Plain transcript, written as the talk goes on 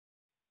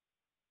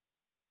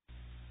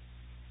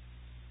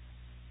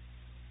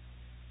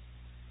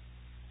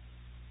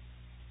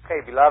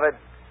Okay, beloved,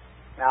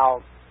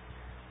 now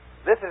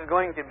this is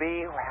going to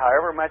be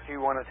however much you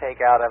want to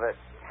take out of it,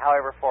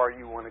 however far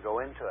you want to go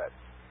into it.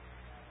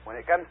 When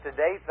it comes to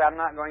dates, I'm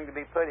not going to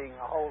be putting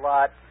a whole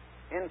lot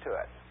into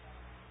it.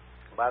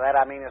 By that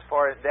I mean as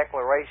far as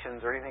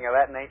declarations or anything of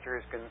that nature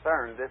is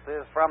concerned, this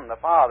is from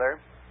the Father,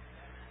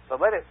 so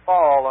let it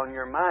fall on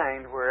your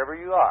mind wherever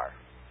you are.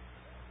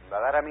 By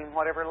that I mean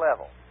whatever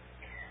level.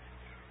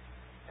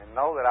 And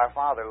know that our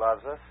Father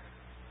loves us,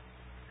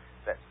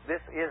 that this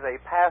is a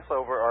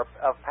Passover or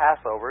of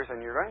Passovers,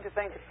 and you're going to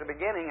think at the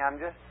beginning I'm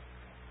just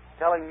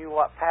telling you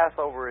what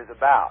Passover is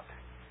about.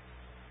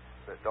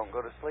 But don't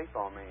go to sleep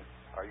on me,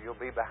 or you'll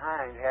be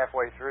behind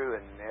halfway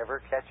through and never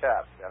catch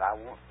up, that I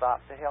won't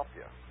stop to help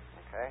you.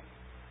 Okay?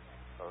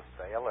 So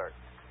stay alert.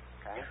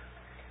 Okay?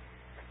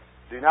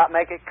 Do not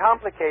make it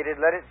complicated.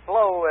 Let it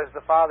flow as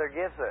the Father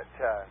gives it.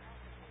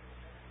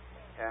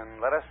 And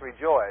let us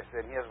rejoice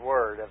in His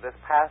Word of this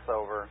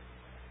Passover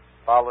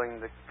following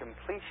the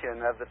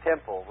completion of the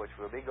temple, which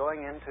we'll be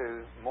going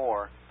into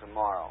more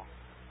tomorrow.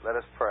 Let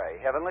us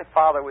pray. Heavenly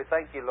Father, we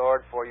thank you,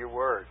 Lord, for your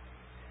Word.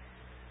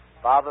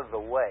 Father,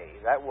 the way,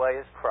 that way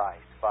is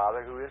Christ,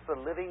 Father, who is the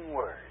living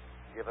Word.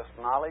 Give us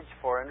knowledge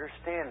for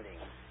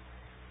understanding.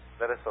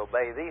 Let us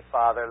obey Thee,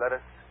 Father. Let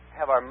us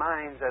have our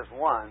minds as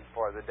one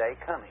for the day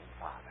coming,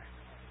 Father.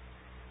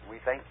 We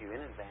thank you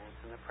in advance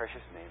in the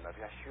precious name of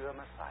Yeshua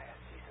Messiah,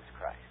 Jesus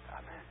Christ.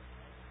 Amen.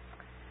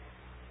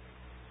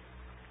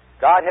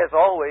 God has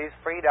always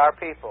freed our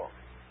people.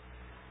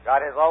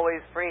 God has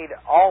always freed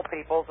all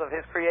peoples of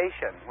His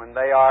creation when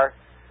they are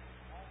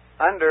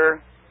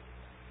under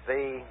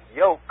the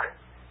yoke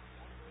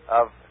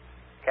of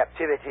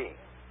captivity.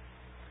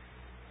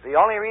 The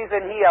only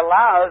reason He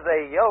allows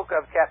a yoke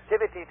of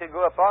captivity to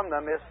go upon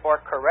them is for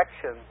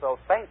correction. So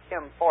thank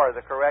Him for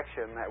the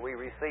correction that we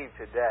receive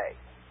today.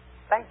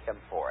 Thank Him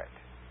for it.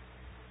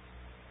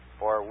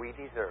 For we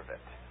deserve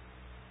it.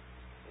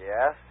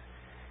 Yes,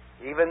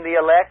 even the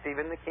elect,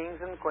 even the kings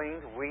and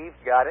queens, we've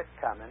got it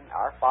coming.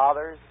 Our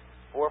fathers,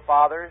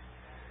 forefathers,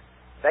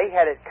 they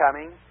had it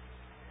coming.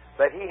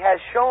 But He has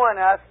shown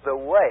us the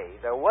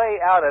way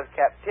out of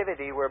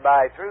captivity,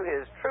 whereby through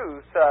His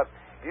truth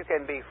you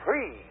can be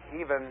free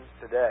even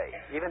today,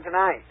 even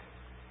tonight.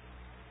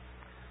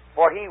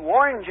 For He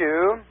warned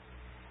you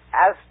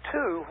as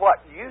to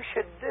what you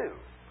should do.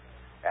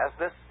 As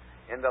this,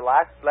 in the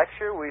last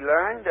lecture, we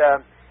learned,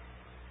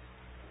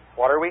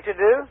 what are we to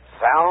do?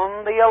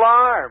 Sound the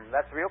alarm.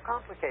 That's real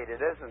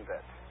complicated, isn't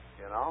it?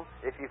 You know,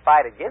 if you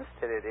fight against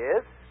it, it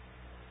is.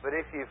 But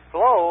if you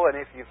flow, and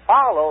if you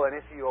follow, and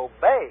if you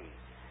obey,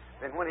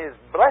 then when His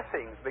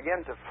blessings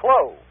begin to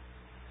flow,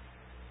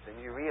 then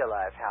you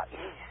realize how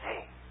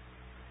easy,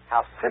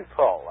 how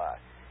simple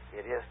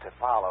it is to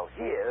follow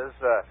His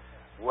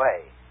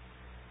way.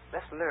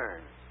 Let's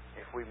learn,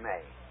 if we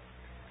may,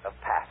 of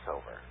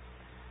Passover.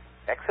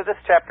 Exodus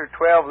chapter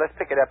 12, let's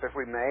pick it up, if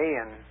we may,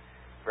 in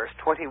verse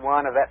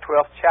 21 of that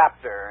 12th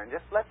chapter. And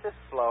just let this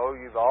flow.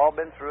 You've all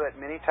been through it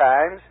many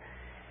times.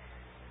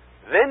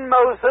 Then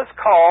Moses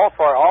called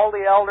for all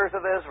the elders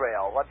of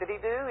Israel. What did he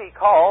do? He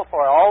called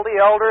for all the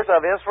elders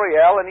of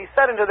Israel, and he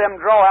said unto them,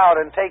 Draw out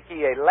and take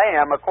ye a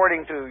lamb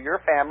according to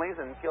your families,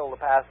 and kill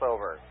the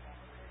Passover.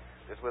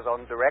 This was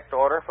on direct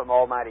order from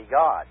Almighty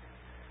God.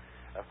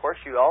 Of course,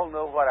 you all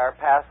know what our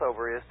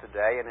Passover is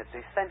today, and it's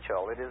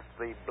essential. It is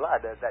the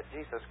blood that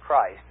Jesus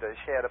Christ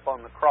shed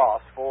upon the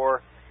cross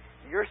for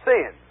your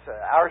sins,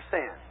 our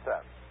sins.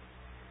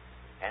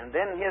 And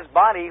then His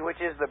body,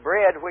 which is the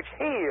bread which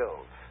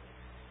heals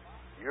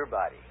your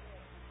body.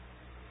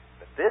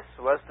 But this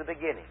was the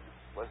beginning,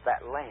 was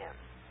that lamb,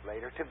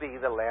 later to be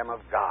the Lamb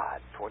of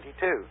God.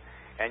 22.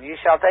 And ye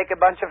shall take a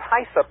bunch of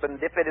hyssop and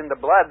dip it in the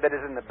blood that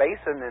is in the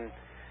basin, and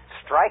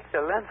strike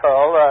the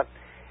lintel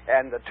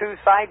and the two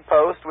side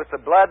posts with the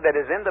blood that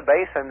is in the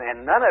basin,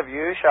 and none of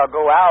you shall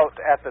go out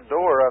at the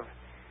door of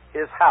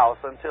his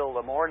house until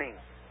the morning.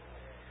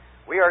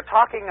 We are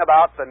talking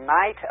about the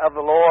night of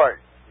the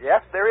Lord.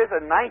 Yes, there is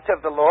a night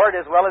of the Lord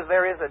as well as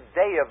there is a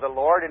day of the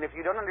Lord, and if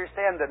you don't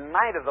understand the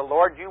night of the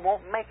Lord, you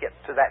won't make it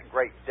to that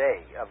great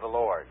day of the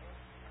Lord.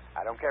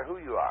 I don't care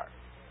who you are.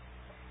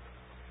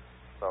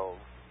 So,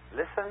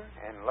 listen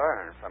and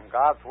learn from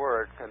God's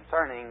Word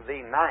concerning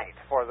the night,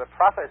 for the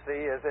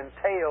prophecy is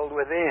entailed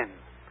within.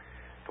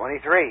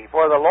 23,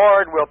 For the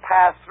Lord will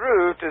pass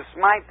through to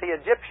smite the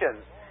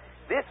Egyptians.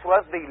 This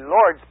was the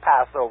Lord's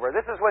Passover.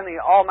 This is when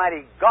the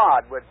Almighty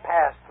God would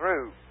pass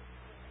through,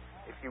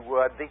 if you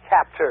would, the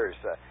captors.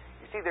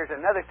 You see, there's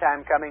another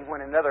time coming when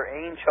another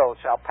angel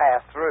shall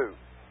pass through.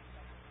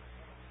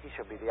 He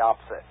shall be the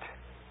opposite.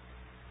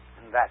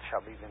 And that shall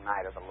be the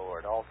night of the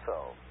Lord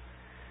also.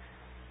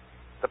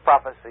 The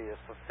prophecy is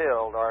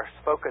fulfilled or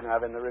spoken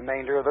of in the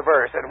remainder of the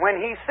verse. And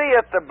when he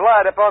seeth the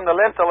blood upon the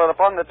lintel and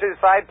upon the two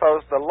side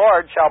posts, the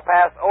Lord shall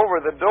pass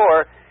over the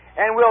door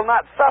and will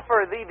not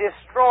suffer the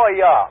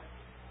destroyer.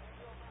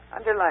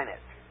 Underline it.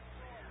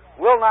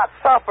 Will not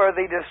suffer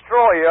the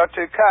destroyer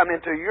to come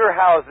into your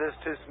houses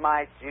to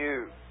smite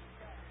you.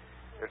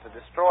 There's a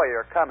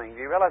destroyer coming. Do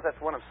you realize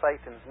that's one of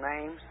Satan's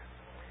names?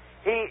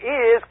 He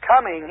is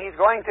coming. He's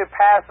going to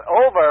pass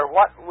over.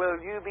 What will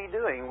you be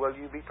doing? Will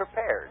you be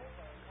prepared?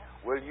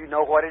 Will you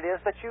know what it is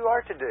that you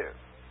are to do?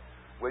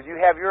 Will you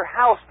have your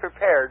house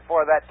prepared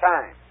for that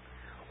time?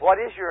 What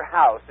is your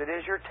house? It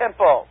is your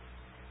temple.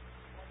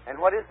 And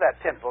what is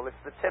that temple?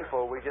 It's the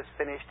temple we just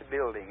finished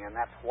building, and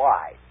that's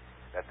why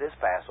that this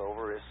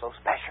Passover is so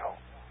special.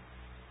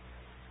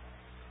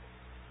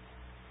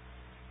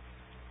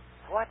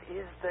 What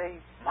is the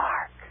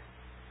mark?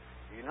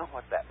 Do you know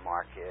what that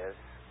mark is?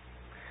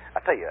 I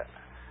tell you,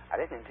 I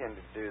didn't intend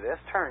to do this.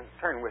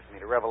 Turn with me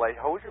to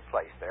Revelation. Hold your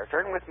place there.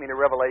 Turn with me to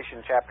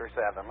Revelation chapter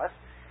 7.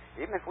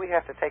 Even if we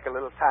have to take a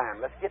little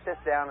time, let's get this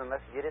down and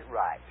let's get it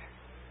right.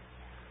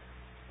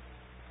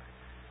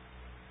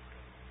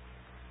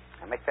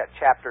 I make that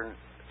chapter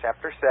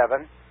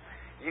 7.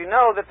 You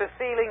know that the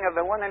sealing of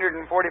the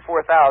 144,000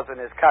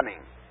 is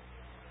coming.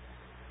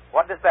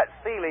 What does that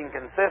sealing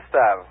consist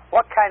of?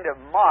 What kind of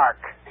mark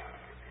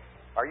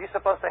are you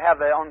supposed to have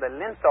on the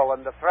lintel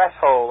and the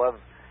threshold of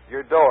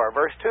your door?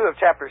 Verse 2 of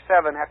chapter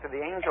 7, after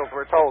the angels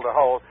were told to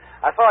hold,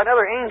 I saw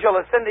another angel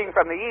ascending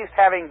from the east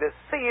having the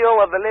seal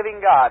of the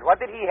living God. What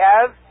did he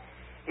have?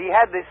 He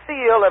had the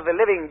seal of the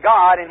living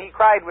God, and he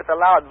cried with a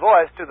loud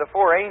voice to the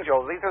four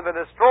angels. These are the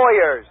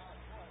destroyers,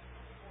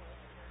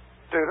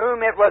 to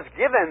whom it was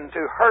given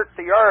to hurt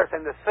the earth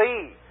and the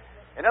sea.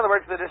 In other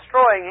words, the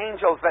destroying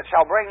angels that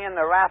shall bring in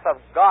the wrath of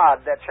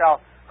God, that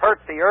shall hurt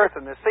the earth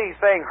and the sea,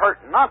 saying,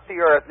 hurt not the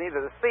earth,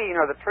 neither the sea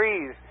nor the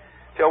trees,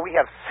 till we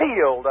have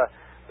sealed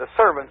the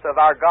servants of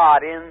our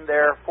God in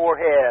their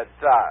foreheads.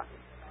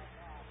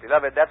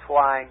 Beloved, that's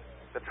why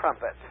the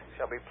trumpet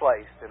shall be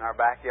placed in our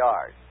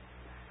backyard.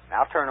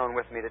 Now turn on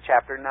with me to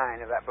chapter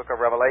 9 of that book of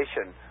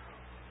Revelation,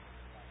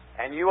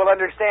 and you will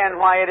understand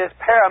why it is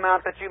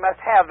paramount that you must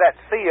have that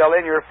seal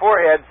in your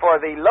forehead, for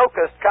the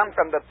locusts come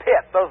from the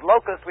pit. Those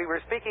locusts we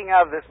were speaking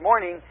of this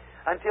morning,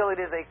 until it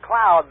is a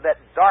cloud that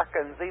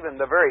darkens even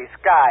the very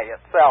sky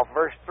itself.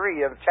 Verse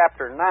 3 of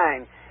chapter 9.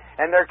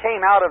 And there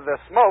came out of the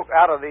smoke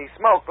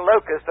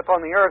locust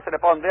upon the earth, and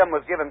upon them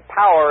was given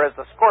power, as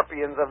the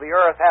scorpions of the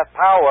earth hath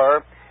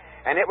power.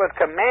 And it was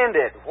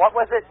commanded. What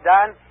was it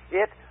done?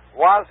 It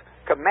was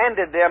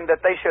commanded them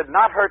that they should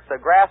not hurt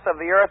the grass of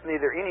the earth,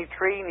 neither any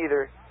tree,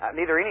 neither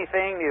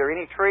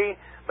any tree,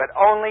 but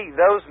only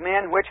those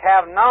men which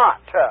have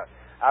not,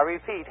 I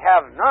repeat,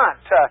 have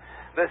not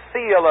the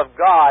seal of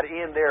God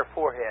in their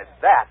foreheads.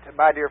 That,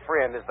 my dear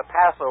friend, is the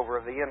Passover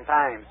of the end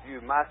times.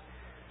 You must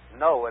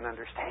know and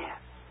understand.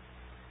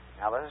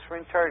 Now let us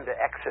return to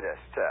Exodus,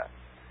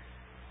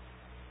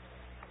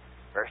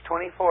 verse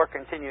 24,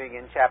 continuing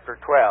in chapter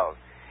 12.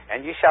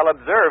 And ye shall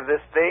observe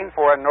this thing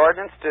for an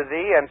ordinance to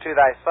thee and to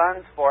thy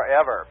sons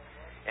forever.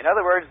 In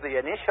other words, the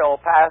initial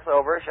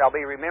Passover shall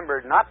be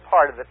remembered not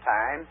part of the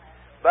time,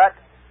 but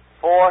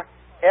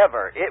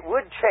forever. It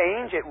would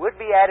change, it would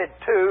be added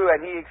to,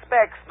 and he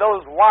expects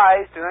those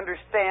wise to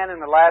understand in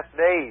the last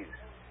days.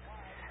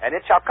 And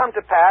it shall come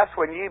to pass,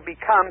 when ye be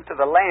come to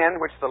the land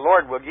which the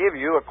Lord will give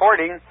you,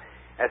 according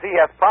as he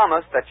hath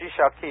promised, that ye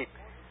shall keep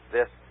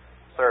this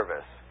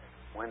service.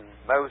 When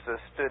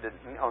Moses stood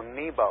on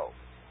Nebo,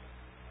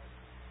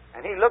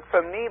 and he looked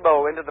from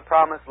Nebo into the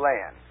promised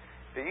land.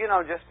 Do you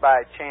know, just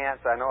by chance,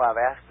 I know I've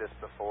asked this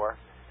before,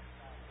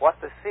 what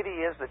the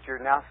city is that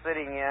you're now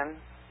sitting in?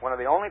 One of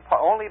the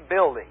only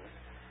buildings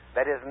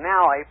that is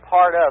now a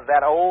part of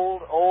that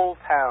old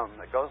town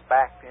that goes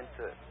back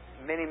into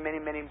many, many,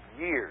 many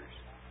years.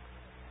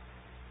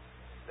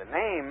 The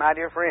name, my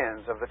dear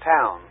friends, of the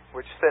town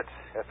which sits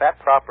at that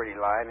property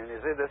line and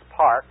is in this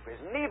park is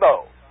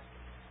Nebo.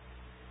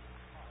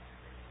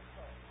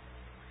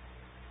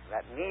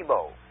 That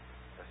Nebo,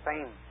 the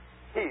same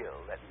hill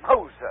that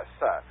Moses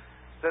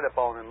stood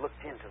upon and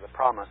looked into the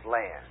promised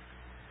land.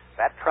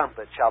 That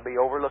trumpet shall be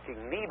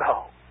overlooking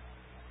Nebo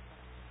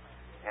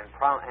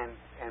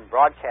and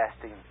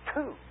broadcasting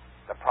to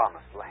the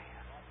promised land.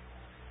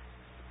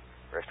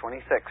 Verse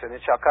 26, and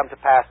it shall come to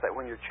pass that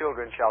when your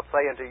children shall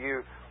say unto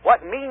you,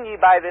 what mean ye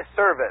by this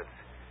service?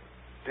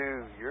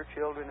 Do your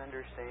children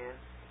understand?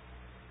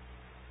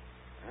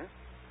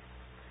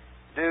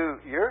 Do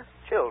your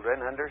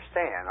children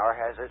understand? Or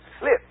has it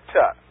slipped?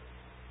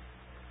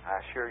 I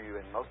assure you,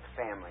 in most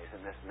families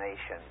in this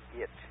nation,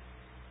 it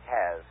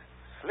has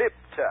slipped.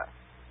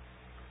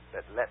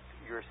 But let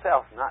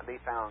yourself not be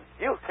found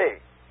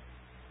guilty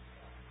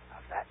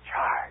of that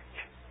charge.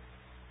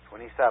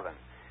 27.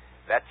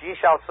 That ye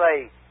shall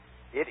say,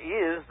 it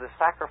is the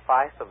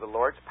sacrifice of the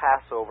Lord's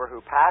Passover, who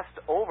passed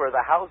over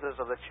the houses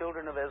of the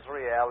children of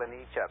Israel in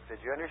Egypt.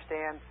 Did you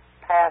understand?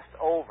 Passed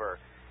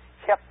over.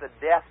 Kept the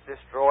death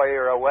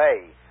destroyer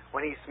away.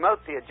 When he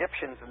smote the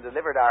Egyptians and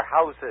delivered our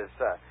houses,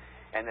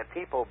 and the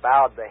people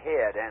bowed the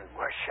head and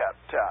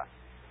worshipped.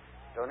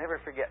 Don't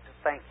ever forget to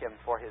thank him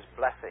for his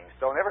blessings.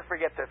 Don't ever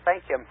forget to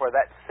thank him for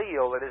that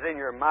seal that is in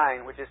your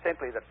mind, which is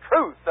simply the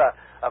truth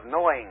of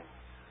knowing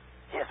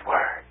his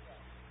word,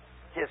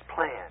 his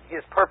plan,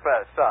 his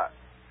purpose.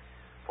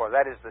 For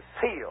that is the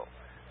seal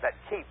that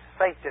keeps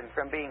Satan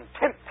from being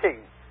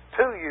tempting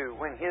to you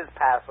when his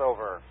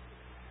Passover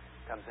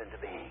comes into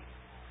being.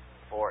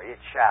 for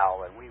it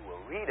shall, and we will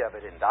read of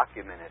it and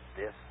document it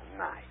this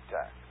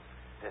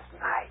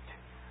night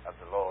of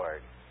the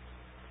Lord.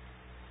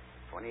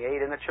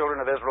 28, and the children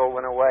of Israel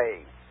went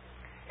away,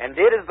 and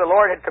did as the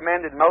Lord had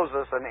commanded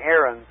Moses and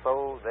Aaron,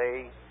 so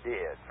they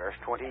did. Verse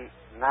 29,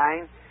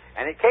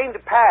 and it came to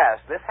pass,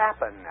 this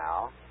happened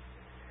now,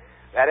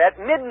 that at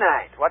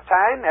midnight, what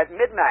time? At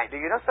midnight. Do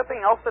you know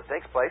something else that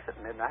takes place at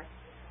midnight?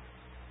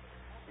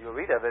 You'll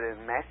read of it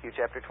in Matthew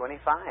chapter 25,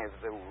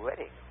 the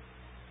wedding.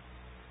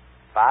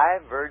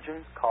 5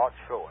 virgins caught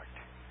short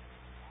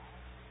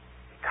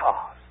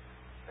because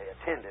they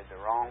attended the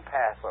wrong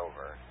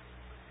Passover.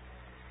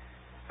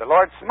 The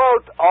Lord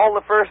smote all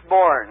the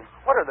firstborn.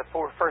 What are the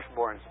 4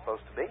 firstborn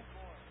supposed to be?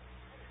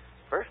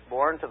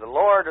 Firstborn to the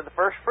Lord are the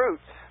first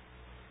fruits,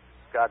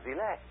 God's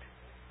elect.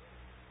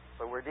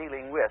 So we're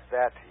dealing with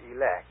that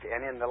elect.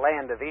 And in the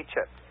land of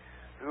Egypt,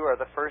 who are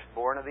the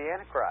firstborn of the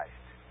Antichrist?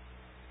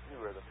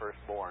 Who are the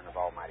firstborn of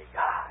Almighty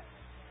God?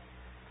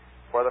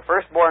 For the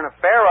firstborn of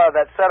Pharaoh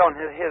that sat on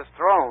his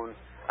throne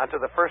unto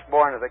the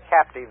firstborn of the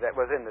captive that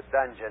was in the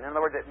dungeon. In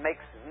other words, it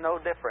makes no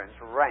difference,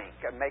 rank.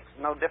 It makes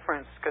no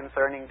difference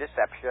concerning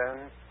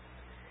deception.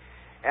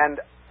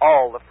 And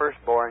all the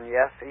firstborn,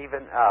 yes,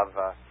 even of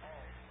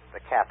the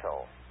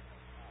cattle.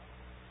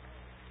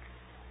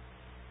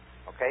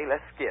 Okay,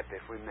 let's skip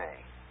if we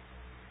may.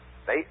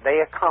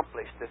 They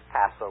accomplished this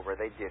Passover.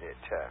 They did it.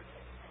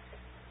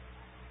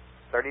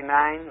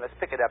 39, let's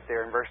pick it up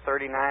there in verse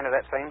 39 of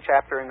that same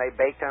chapter. And they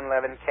baked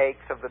unleavened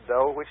cakes of the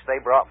dough which they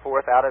brought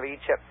forth out of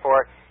Egypt.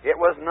 For it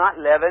was not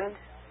leavened.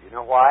 You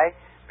know why?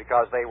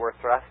 Because they were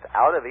thrust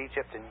out of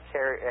Egypt and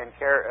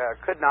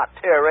could not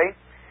tarry.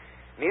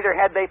 Neither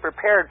had they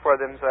prepared for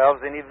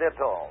themselves any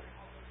victual.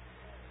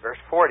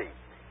 Verse 40.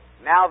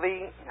 Now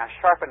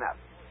sharpen up.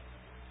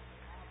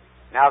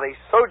 Now the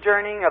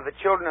sojourning of the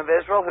children of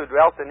Israel who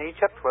dwelt in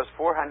Egypt was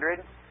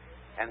 430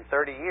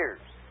 years.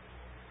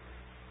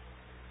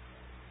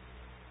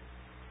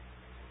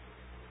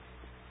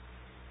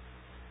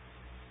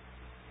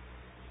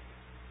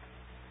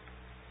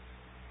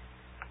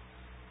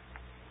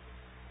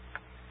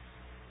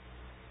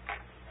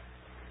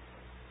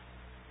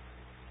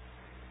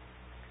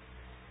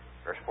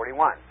 Verse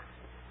 41.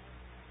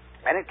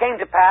 And it came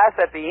to pass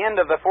at the end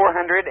of the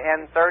 430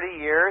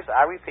 years,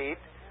 I repeat,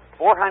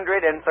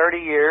 430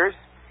 years,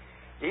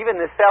 even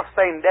the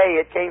selfsame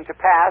day it came to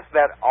pass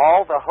that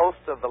all the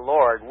hosts of the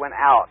Lord went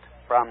out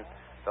from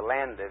the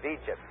land of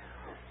Egypt.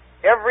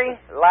 Every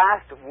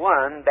last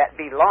one that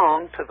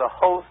belonged to the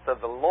host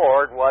of the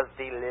Lord was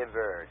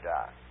delivered.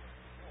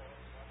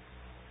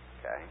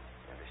 Okay,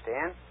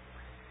 understand?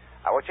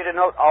 I want you to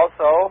note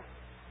also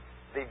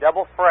the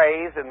double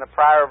phrase in the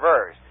prior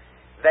verse.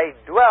 They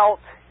dwelt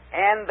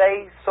and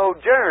they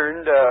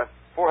sojourned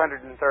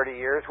 430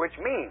 years, which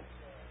means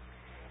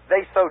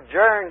they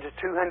sojourned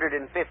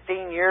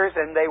 215 years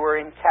and they were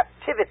in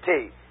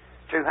captivity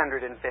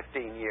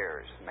 215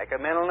 years. Make a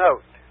mental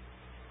note.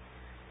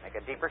 Make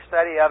a deeper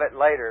study of it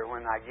later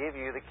when I give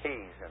you the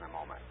keys in a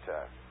moment.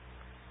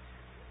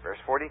 Verse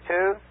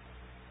 42.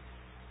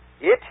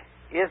 It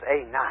is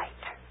a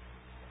night.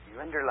 You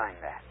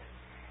underline that.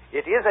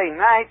 It is a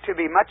night to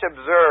be much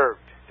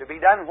observed. To be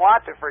done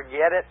what? To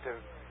forget it, to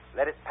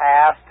let it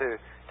pass, to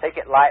take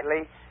it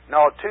lightly.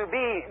 No, to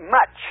be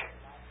much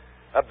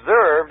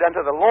observed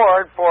unto the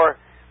Lord for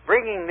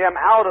bringing them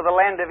out of the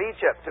land of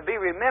Egypt. To be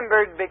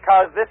remembered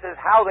because this is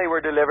how they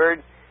were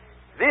delivered.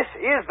 This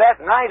is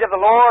that night of the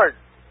Lord.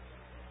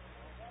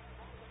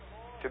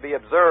 To be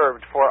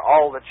observed for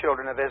all the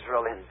children of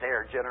Israel in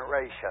their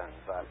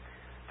generations.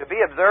 To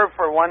be observed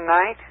for one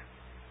night.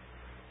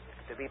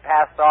 To be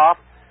passed off.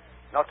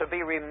 No, to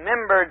be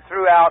remembered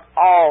throughout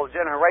all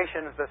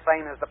generations, the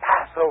same as the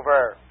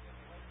Passover.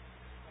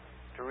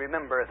 To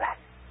remember that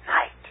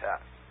night.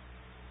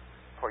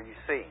 For you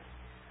see,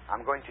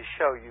 I'm going to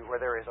show you where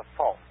there is a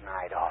false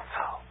night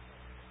also.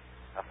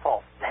 A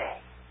false day.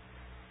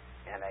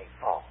 And a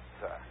false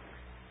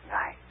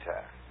night.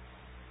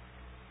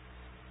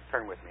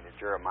 Turn with me to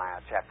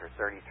Jeremiah chapter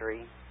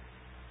 33.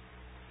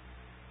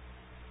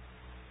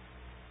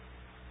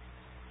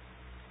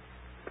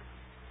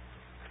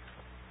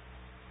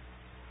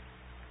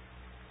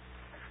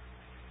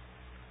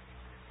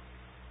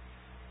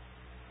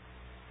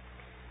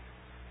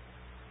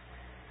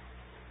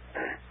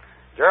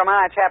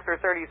 Jeremiah chapter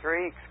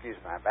 33, excuse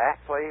my back,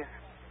 please.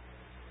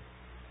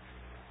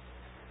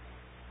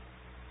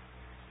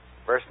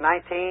 Verse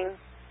 19.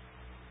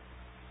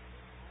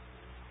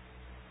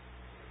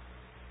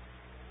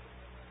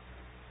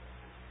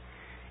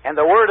 And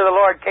the word of the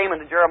Lord came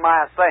unto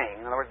Jeremiah,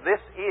 saying, in other words,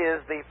 this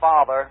is the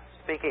Father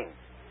speaking.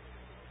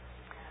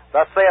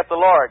 Thus saith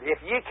the Lord, if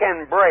ye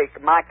can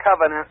break my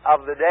covenant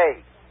of the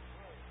day,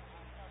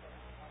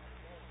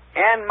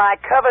 and my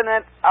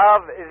covenant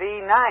of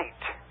the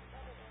night,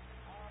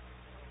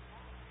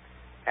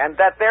 and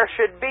that there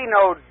should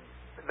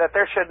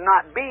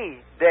not be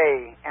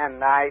day and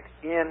night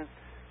in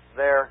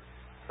their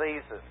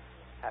seasons.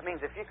 That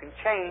means if you can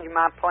change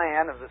my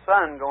plan of the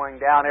sun going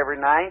down every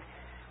night,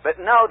 But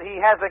note, he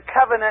has a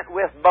covenant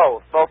with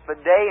both the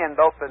day and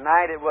both the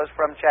night. It was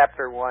from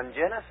chapter 1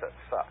 Genesis.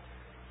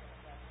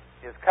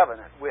 His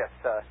covenant with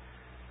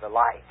the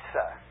lights.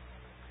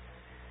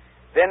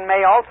 Then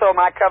may also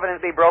my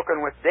covenant be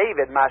broken with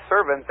David, my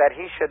servant, that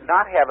he should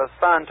not have a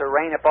son to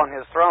reign upon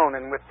his throne,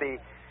 and with the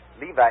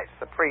Levites,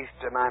 the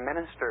priests, my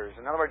ministers.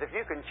 In other words, if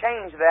you can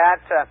change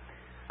that,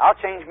 I'll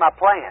change my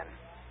plan.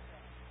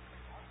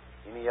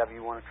 Any of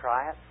you want to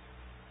try it?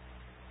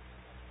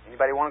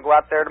 Anybody want to go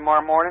out there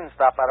tomorrow morning and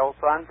stop that old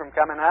son from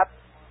coming up?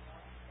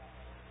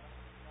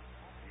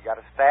 You got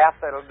a staff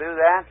that'll do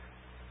that?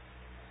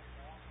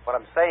 What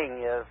I'm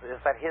saying is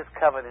that his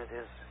covenant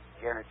is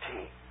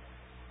guaranteed,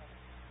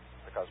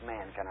 because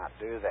man cannot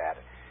do that.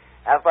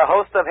 As the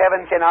host of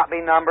heaven cannot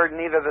be numbered,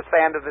 neither the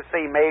sand of the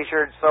sea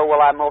measured, so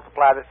will I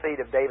multiply the seed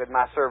of David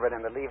my servant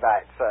and the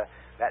Levites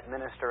that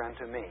minister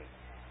unto me.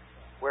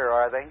 Where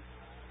are they?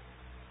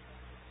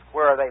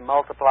 Where are they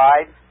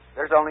multiplied?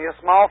 There's only a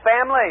small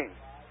family,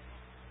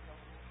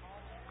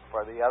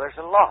 for the others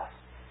are lost.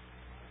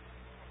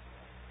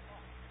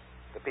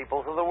 The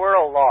peoples of the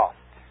world lost.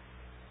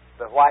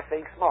 But why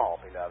think small,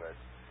 beloved?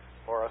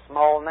 For a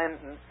small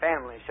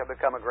family shall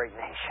become a great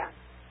nation,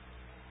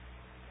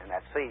 and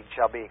that seed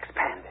shall be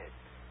expanded.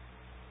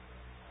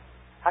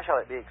 How shall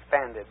it be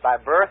expanded? By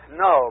birth?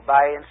 No.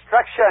 By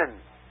instruction.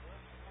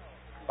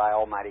 By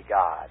Almighty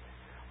God.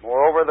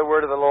 Moreover, the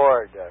word of the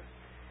Lord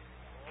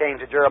came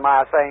to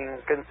Jeremiah,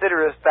 saying,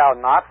 Considerest thou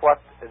not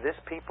what this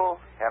people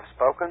have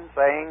spoken,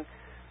 saying,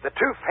 The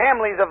two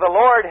families of the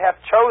Lord hath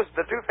chosen,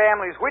 the two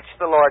families which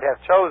the Lord hath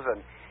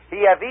chosen.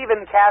 He hath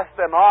even cast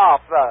them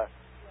off.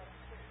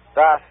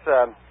 Thus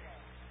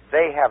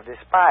they have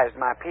despised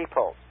my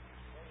people,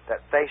 that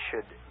they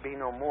should be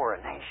no more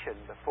a nation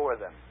before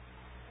them.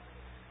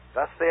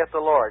 Thus saith the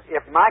Lord,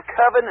 if my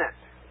covenant,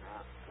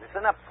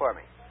 listen up for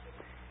me,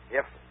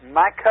 if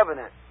my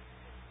covenant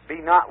be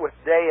not with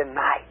day and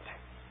night,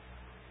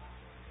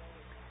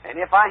 and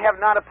if I have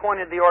not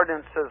appointed the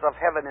ordinances of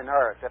heaven and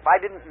earth, if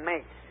I didn't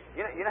make,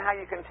 you know how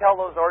you can tell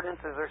those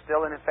ordinances are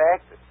still in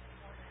effect?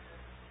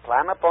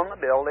 Climb up on the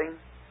building,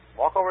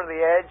 walk over the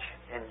edge,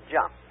 and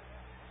jump.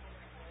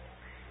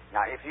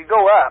 Now, if you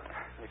go up,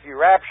 if you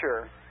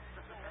rapture,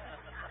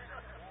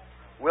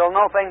 we'll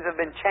know things have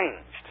been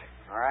changed.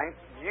 All right?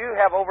 You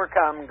have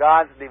overcome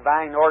God's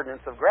divine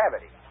ordinance of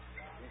gravity.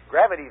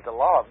 Gravity is the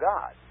law of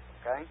God.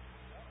 Okay?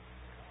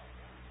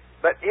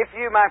 But if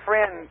you, my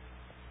friend,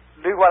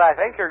 do what I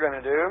think you're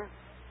going to do,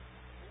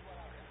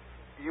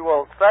 you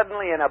will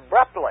suddenly and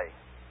abruptly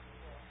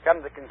come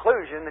to the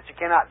conclusion that you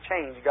cannot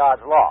change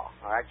God's law.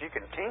 All right? You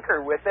can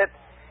tinker with it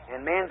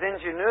in man's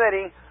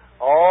ingenuity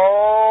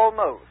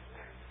almost,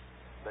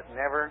 but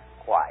never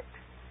quite.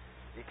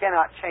 You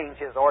cannot change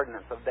His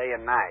ordinance of day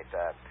and night.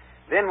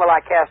 Then will I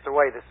cast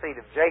away the seed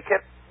of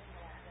Jacob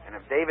and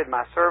of David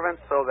my servant,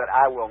 so that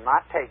I will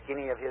not take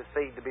any of his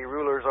seed to be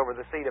rulers over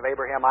the seed of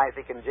Abraham,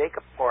 Isaac, and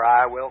Jacob, for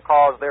I will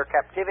cause their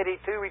captivity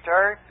to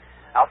return.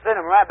 I'll send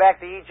them right back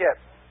to Egypt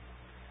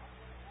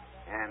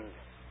and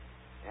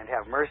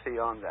have mercy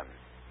on them.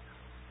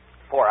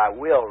 For I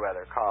will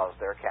rather cause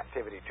their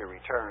captivity to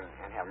return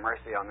and have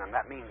mercy on them.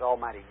 That means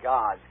Almighty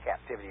God's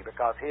captivity,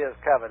 because His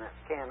covenant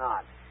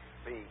cannot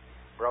be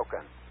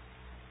broken.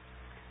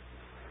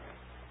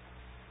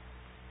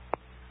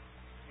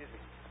 Excuse me.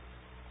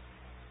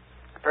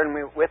 Turn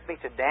with me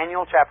to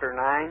Daniel chapter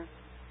 9.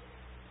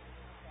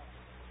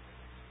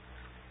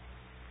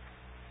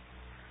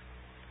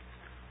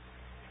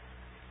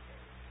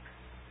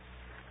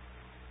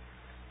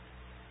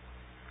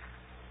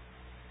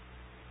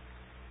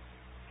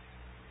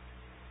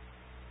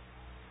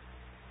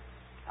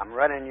 I'm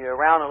running you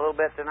around a little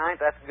bit tonight.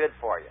 That's good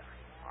for you.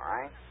 All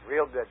right?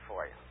 Real good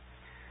for you.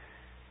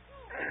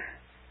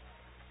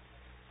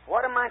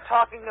 What am I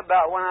talking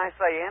about when I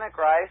say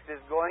Antichrist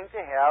is going to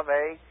have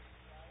a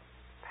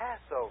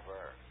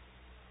Passover?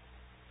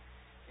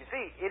 You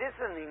see, it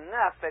isn't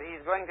enough that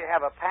he's going to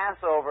have a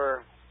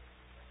Passover,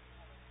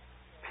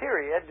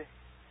 period,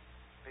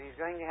 but he's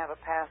going to have a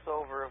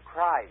Passover of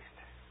Christ,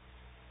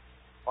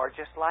 or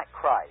just like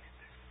Christ,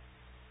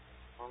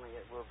 only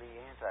it will be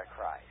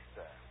Antichrist.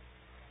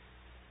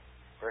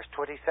 Verse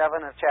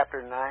 27 of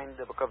chapter 9,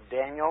 the book of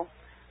Daniel.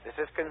 This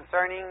is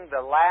concerning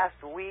the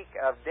last week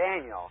of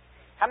Daniel.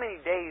 How many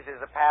days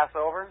is a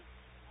Passover?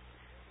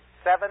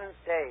 7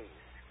 days.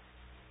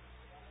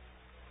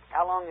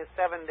 How long is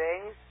 7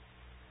 days?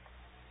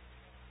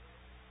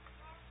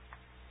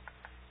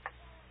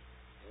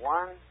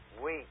 1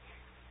 week.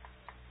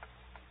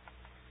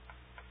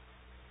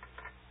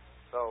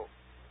 So,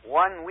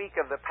 1 week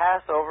of the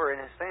Passover, in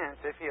a sense,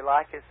 if you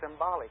like, is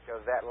symbolic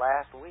of that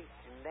last week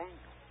in Daniel.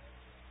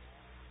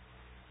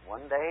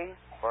 1 day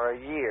for a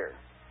year.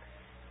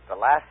 The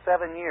last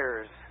 7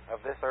 years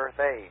of this earth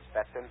age.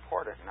 That's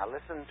important. Now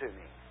listen to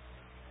me.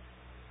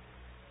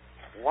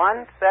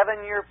 1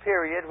 7-year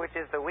period, which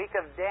is the week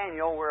of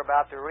Daniel we're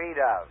about to read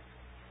of.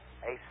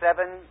 A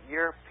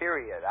 7-year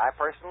period. I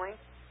personally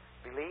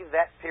believe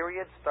that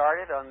period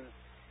started on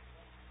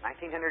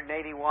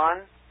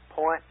 1981.6,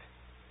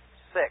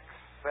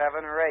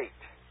 7 or 8.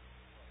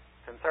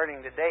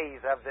 concerning the days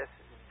of this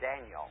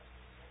Daniel.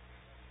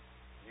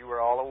 You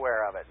were all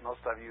aware of it, most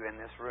of you in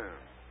this room.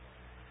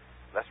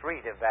 Let's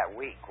read of that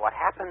week. What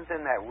happens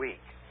in that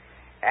week?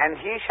 And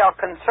he shall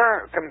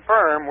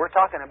confirm, we're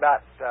talking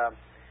about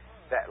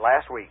that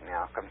last week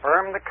now,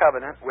 confirm the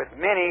covenant with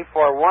many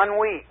for 1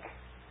 week,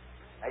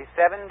 a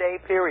 7-day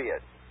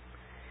period.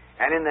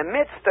 And in the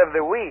midst of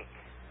the week,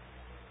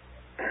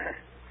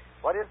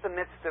 what is the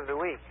midst of the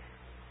week?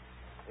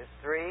 It's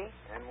 3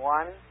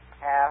 1/2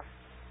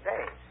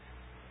 days.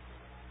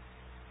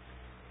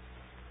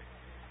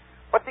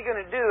 What's he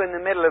going to do in the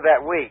middle of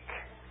that week?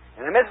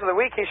 In the midst of the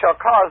week, he shall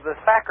cause the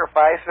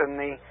sacrifice and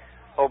the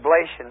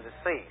oblation to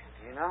cease.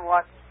 You know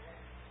what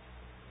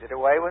did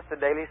away with the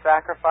daily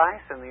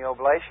sacrifice and the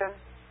oblation?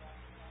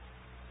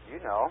 You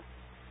know,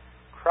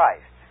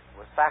 Christ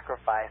was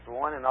sacrificed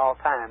one and all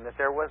time, that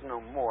there was no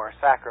more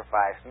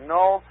sacrifice.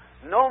 No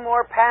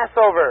more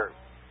Passover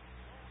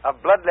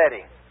of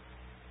bloodletting.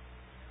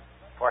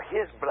 For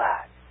His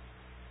blood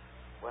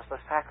was the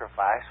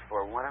sacrifice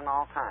for one and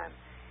all time.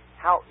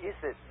 How is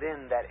it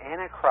then that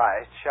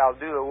Antichrist shall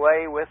do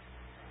away with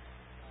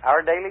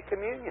our daily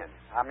communion?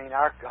 I mean,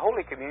 our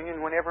Holy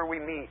Communion whenever we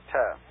meet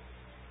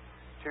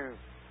 2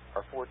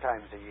 or 4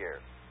 times a year.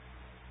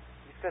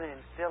 He's going to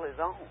instill His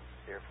own,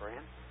 dear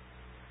friend.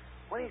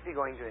 When is He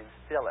going to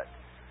instill it?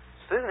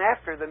 Soon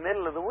after the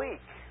middle of the week.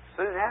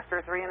 Soon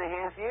after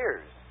 3.5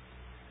 years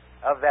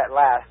of that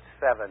last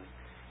 7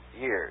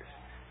 years.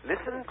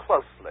 Listen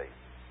closely.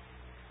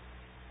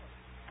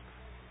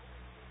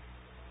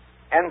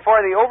 And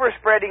for the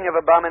overspreading of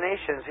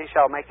abominations he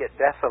shall make it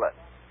desolate.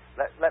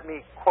 Let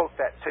me quote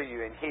that to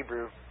you in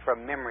Hebrew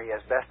from memory as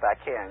best I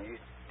can. You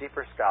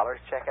deeper scholars,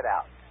 check it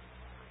out.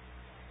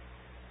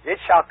 It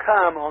shall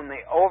come on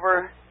the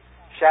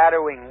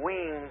overshadowing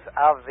wings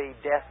of the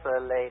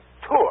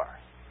desolator.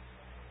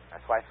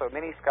 That's why so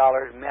many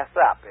scholars mess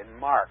up in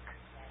Mark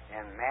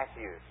and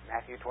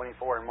Matthew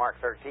 24 and Mark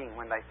 13,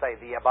 when they say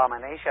the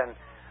abomination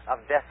of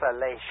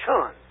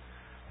desolation.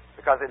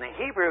 Because in the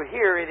Hebrew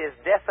here it is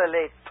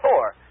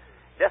desolator.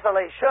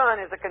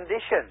 Desolation is a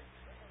condition.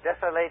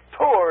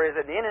 Desolator is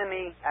an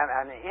enemy,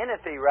 an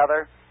entity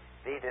rather,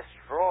 the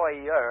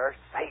destroyer,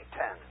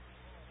 Satan.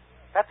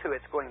 That's who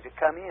it's going to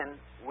come in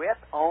with,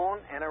 on,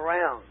 and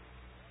around.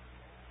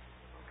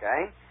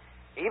 Okay?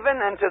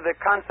 Even unto the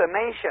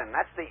consummation.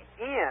 That's the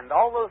end.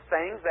 All those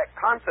things that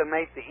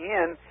consummate the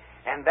end,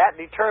 and that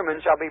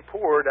determined shall be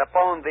poured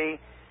upon the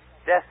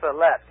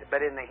desolate.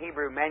 But in the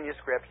Hebrew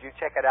manuscripts, you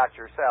check it out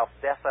yourself,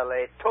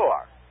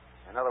 desolator.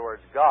 In other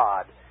words,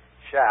 God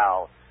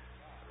shall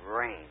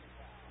reign.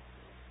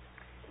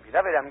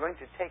 Beloved, I'm going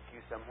to take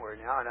you somewhere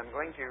now, and I'm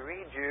going to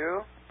read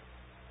you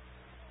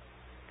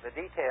the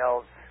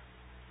details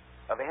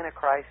of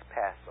Antichrist's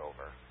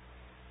Passover,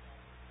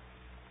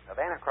 of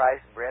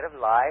Antichrist's bread of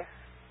life,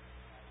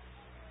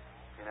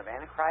 and of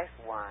Antichrist's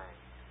wine,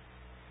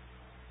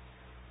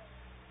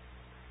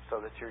 so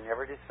that you're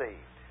never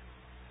deceived,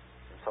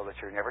 and so that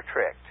you're never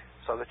tricked,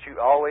 so that you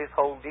always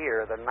hold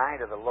dear the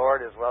night of the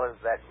Lord as well as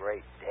that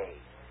great day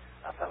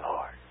of the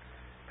Lord.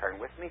 Turn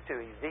with me to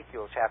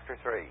Ezekiel chapter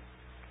 3.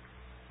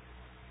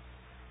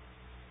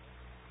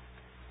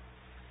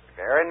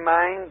 Bear in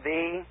mind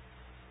the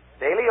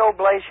daily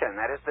oblation,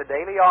 that is the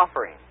daily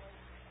offering,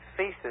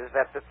 ceases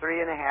at the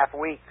 3.5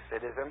 weeks.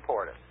 It is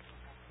important.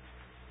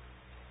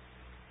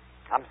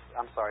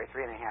 I'm sorry,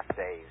 3.5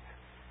 days.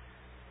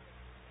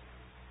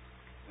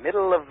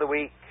 Middle of the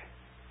week.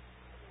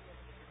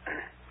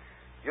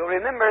 You'll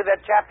remember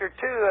that chapter 2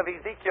 of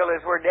Ezekiel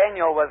is where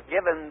Daniel was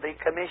given the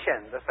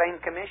commission, the same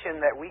commission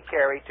that we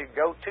carry to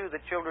go to the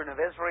children of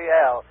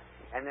Israel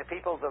and the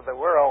peoples of the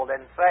world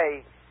and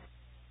say,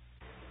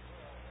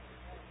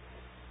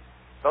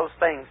 those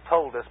things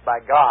told us by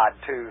God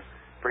to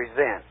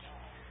present.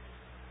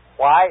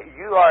 Why?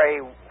 You are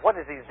what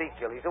is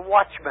Ezekiel? He's a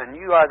watchman.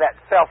 You are that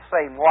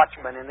self-same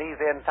watchman in these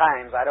end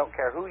times. I don't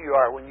care who you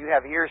are when you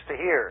have ears to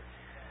hear.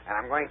 And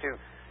I'm going to,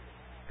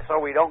 so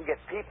we don't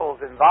get peoples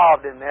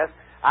involved in this,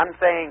 I'm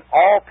saying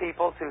all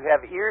peoples who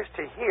have ears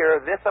to hear,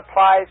 this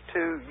applies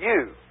to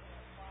you.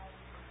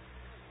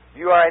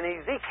 You are an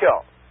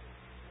Ezekiel,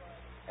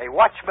 a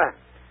watchman.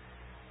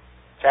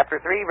 Chapter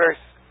 3, verse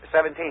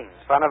 17.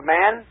 Son of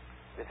man,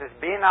 this is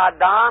Ben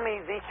Adam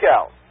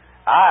Ezekiel.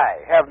 I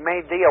have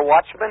made thee a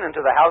watchman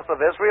unto the house of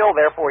Israel,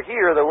 therefore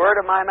hear the word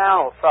of my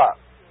mouth,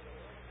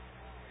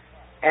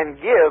 and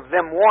give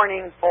them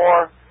warning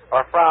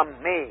from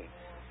me.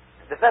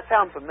 Does that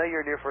sound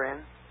familiar, dear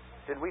friend?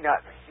 Did we not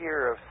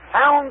hear of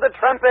sound the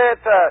trumpet,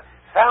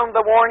 sound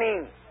the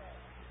warning?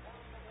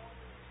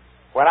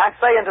 When I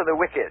say unto the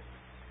wicked,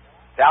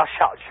 thou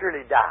shalt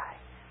surely die.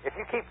 If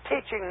you keep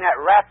teaching that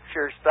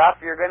rapture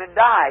stuff, you're going to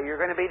die. You're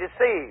going to be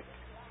deceived.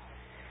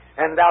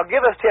 And thou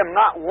givest him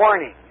not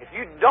warning. If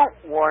you don't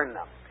warn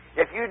them,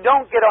 if you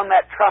don't get on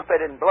that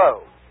trumpet and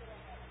blow,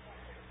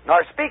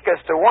 nor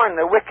speakest to warn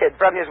the wicked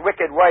from his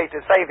wicked way to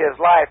save his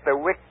life,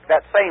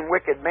 that same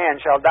wicked man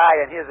shall die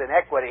in his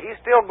iniquity.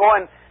 He's still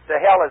going to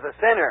hell as a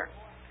sinner,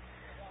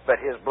 but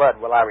his blood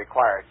will I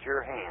require at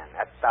your hand,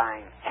 at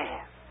thine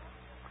hand.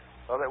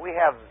 So that we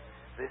have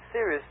the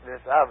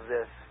seriousness of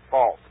this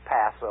false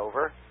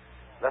Passover,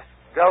 let's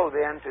go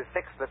then to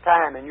fix the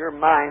time in your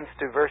minds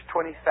to verse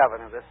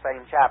 27 of this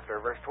same chapter.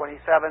 Verse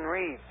 27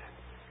 reads,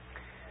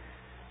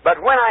 "But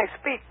when I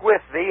speak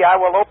with thee, I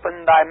will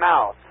open thy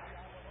mouth,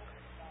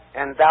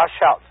 and thou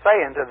shalt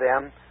say unto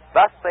them,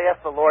 Thus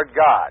saith the Lord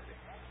God,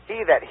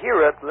 He that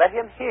heareth, let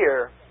him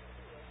hear.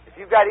 If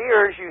you've got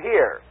ears, you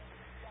hear.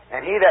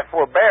 And he that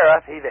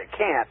forbeareth, he that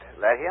can't,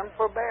 let him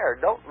forbear.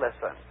 Don't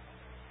listen.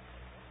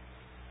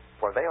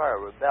 For they are a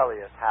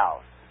rebellious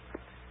house."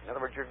 In other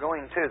words, you're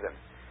going to them.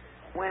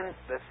 When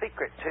the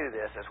secret to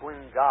this is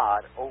when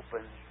God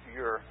opens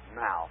your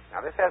mouth.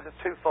 Now, this has a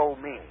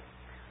twofold meaning.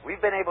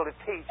 We've been able to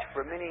teach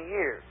for many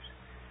years.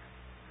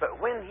 But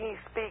when He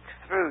speaks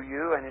through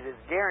you, and it is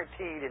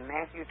guaranteed in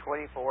Matthew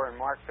 24 and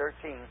Mark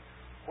 13,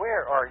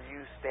 where are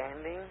you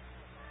standing?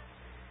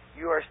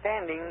 You are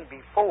standing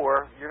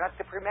before. You're not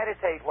to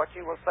premeditate what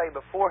you will say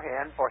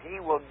beforehand, for He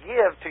will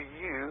give to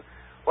you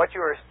what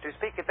you are to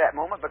speak at that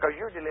moment, because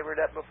you're delivered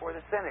up before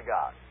the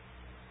synagogue.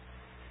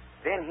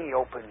 Then He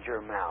opens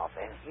your mouth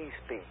and He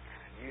speaks.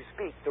 You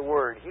speak the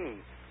word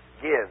He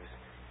gives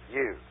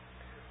you.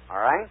 All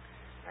right?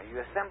 Now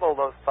you assemble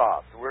those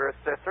thoughts. We're at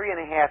the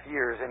 3.5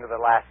 years into the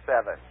last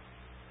 7.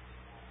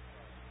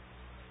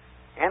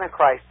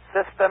 Antichrist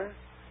system.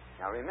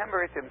 Now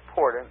remember, it's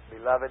important,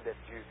 beloved, that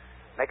you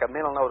make a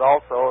mental note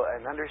also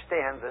and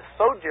understand the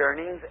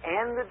sojournings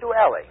and the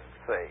dwellings.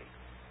 See?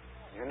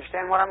 You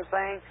understand what I'm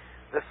saying?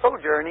 The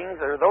sojournings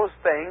are those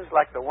things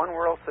like the one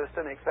world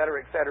system,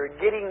 etc.,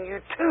 getting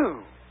you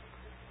to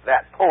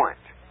that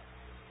point.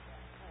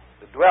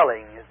 The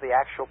dwelling is the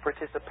actual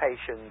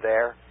participation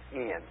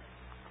therein.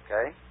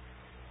 Okay?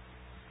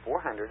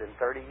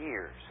 430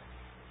 years.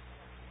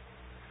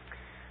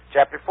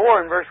 Chapter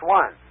 4 and verse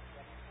 1.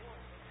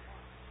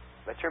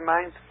 Let your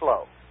minds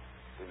flow.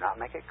 Do not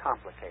make it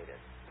complicated.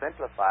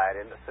 Simplify it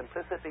in the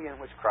simplicity in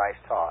which Christ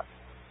taught.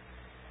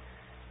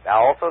 "Thou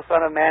also,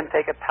 son of man,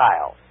 take a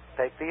tile.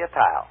 Take thee a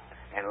tile,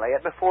 and lay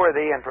it before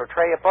thee, and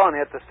portray upon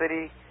it the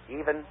city,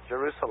 even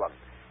Jerusalem."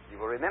 You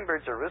will remember,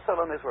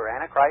 Jerusalem is where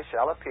Antichrist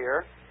shall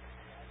appear.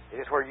 It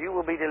is where you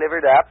will be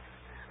delivered up.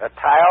 A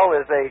tile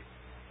is a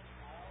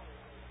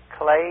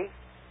clay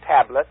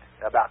tablet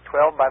about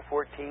 12 by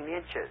 14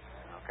 inches.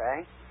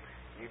 Okay?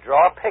 You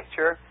draw a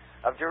picture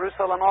of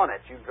Jerusalem on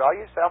it. You draw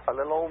yourself a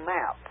little old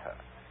map.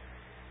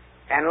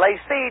 And lay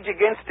siege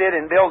against it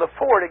and build a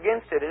fort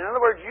against it. In other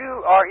words,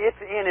 you are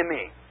its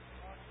enemy.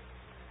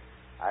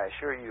 I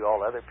assure you,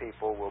 all other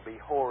people will be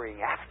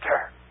whoring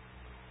after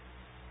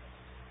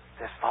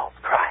this false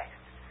Christ.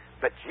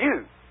 But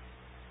you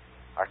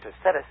are to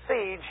set a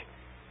siege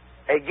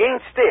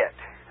against it.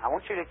 I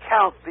want you to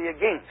count the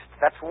against.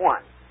 That's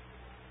 1.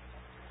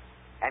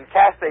 And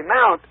cast a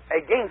mount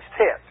against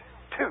it.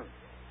 2.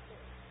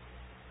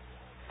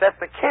 Set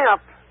the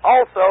camp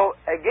also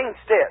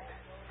against it.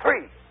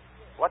 3.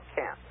 What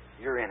camp?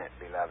 You're in it,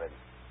 beloved.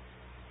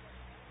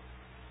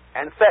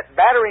 And set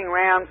battering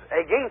rams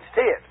against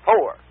it.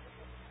 4.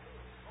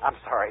 I'm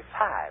sorry,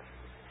 5.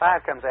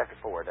 5 comes after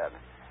 4, doesn't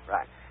it?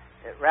 Right.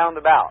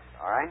 Roundabout,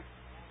 all right?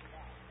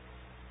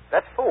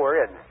 That's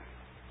 4, isn't it?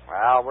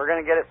 Well, we're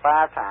going to get it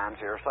 5 times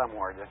here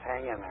somewhere. Just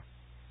hang in there.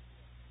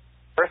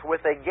 First,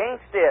 with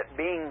against it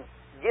being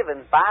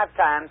given 5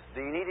 times,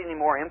 do you need any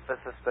more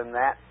emphasis than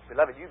that?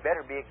 Beloved, you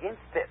better be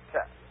against it.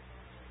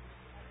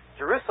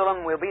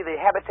 Jerusalem will be the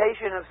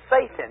habitation of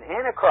Satan,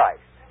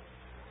 Antichrist.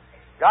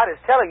 God is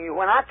telling you,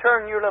 when I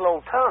turn your little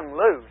old tongue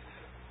loose,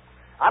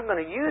 I'm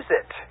going to use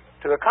it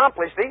to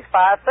accomplish these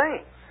 5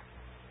 things.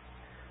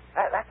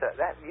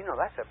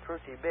 That's a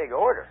pretty big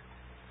order.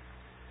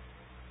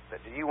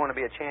 But do you want to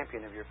be a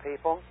champion of your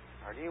people,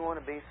 or do you want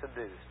to be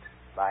seduced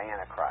by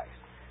Antichrist?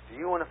 Do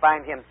you want to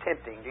find him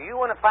tempting? Do you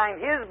want to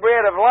find his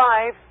bread of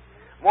life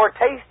more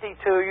tasty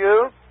to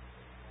you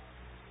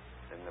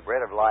than the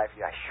bread of life,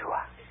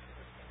 Yeshua?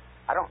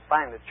 I don't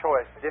find the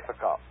choice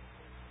difficult.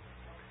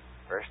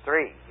 Verse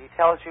 3, he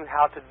tells you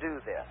how to do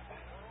this.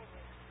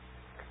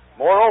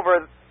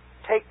 "Moreover,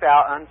 take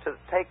thou unto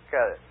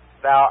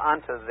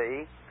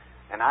thee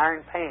an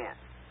iron pan,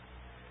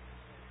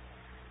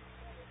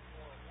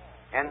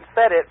 and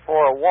set it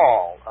for a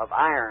wall of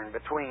iron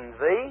between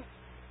thee."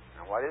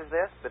 Now what is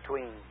this?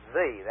 Between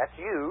thee, that's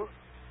you,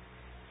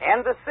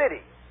 and the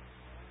city.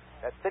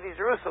 That city,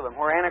 Jerusalem,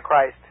 where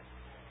Antichrist.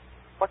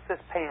 What's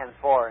this pan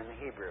for in the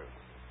Hebrew?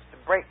 It's to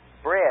break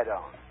bread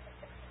on.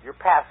 Your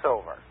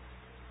Passover.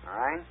 All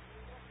right?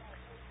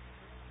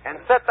 "And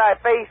set thy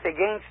face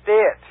against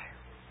it."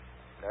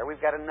 There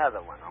we've got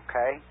another one,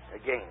 okay?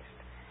 Against.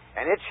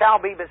 "And it shall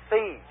be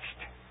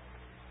besieged,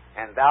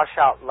 and thou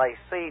shalt lay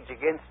siege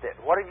against it."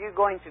 What are you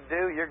going to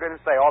do? You're going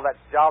to say, "Oh, that's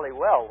jolly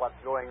well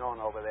what's going on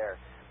over there."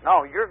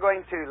 No, you're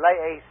going to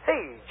lay a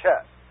siege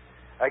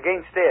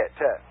against it.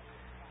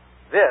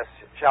 "This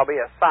shall be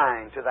a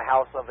sign to the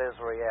house of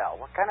Israel."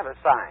 What kind of a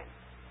sign?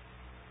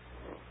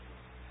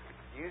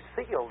 You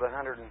sealed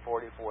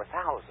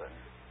 144,000.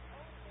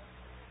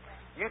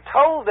 You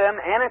told them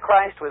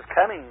Antichrist was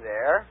coming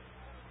there.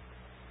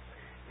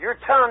 your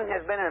tongue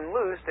has been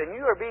unloosed and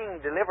you are being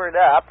delivered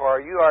up,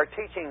 or you are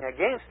teaching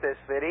against this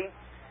city,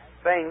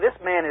 saying this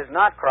man is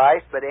not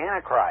Christ but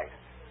Antichrist.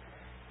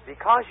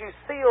 Because you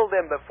sealed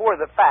them before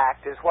the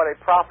fact is what a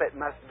prophet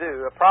must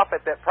do. A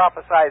prophet that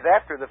prophesies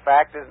after the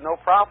fact is no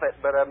prophet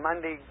but a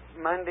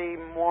Monday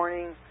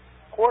morning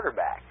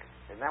quarterback.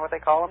 Isn't that what they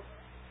call them?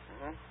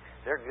 Mm-hmm.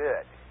 They're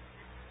good.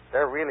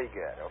 They're really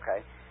good,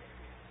 okay?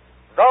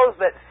 Those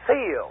that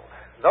sealed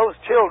those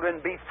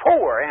children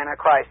before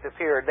Antichrist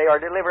appeared, they are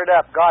delivered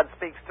up. God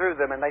speaks through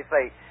them and they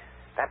say,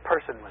 that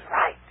person was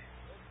right.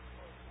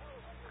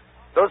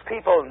 Those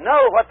people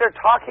know what they're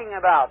talking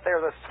about.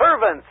 They're the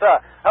servants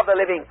of the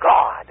living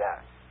God.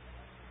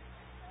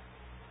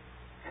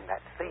 And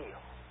that seal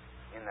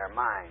in their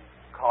mind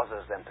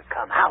causes them to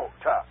come out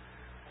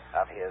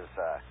of His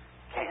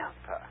camp.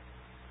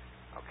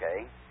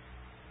 Okay?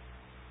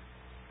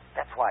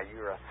 That's why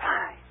you're a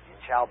sign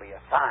and shall be a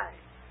sign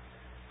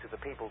to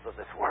the peoples of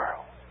this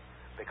world.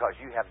 Because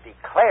you have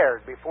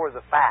declared before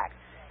the fact.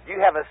 You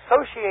have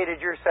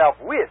associated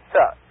yourself with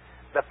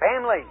the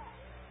family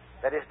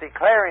that is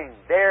declaring,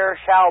 there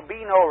shall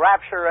be no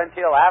rapture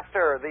until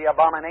after the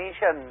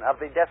abomination of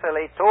the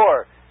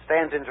desolator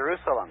stands in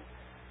Jerusalem.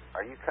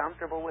 Are you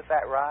comfortable with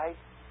that ride?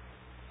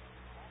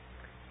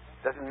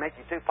 Doesn't make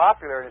you too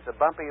popular and it's a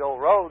bumpy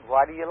old road.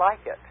 Why do you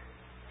like it?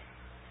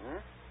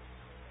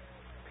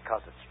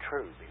 Because it's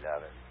true,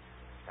 beloved.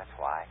 That's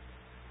why.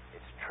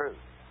 It's true.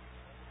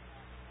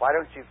 Why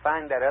don't you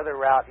find that other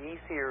route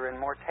easier and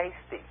more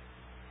tasty?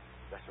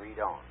 Let's read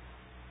on.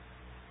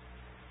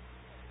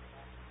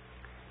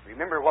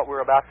 Remember, what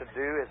we're about to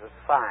do is a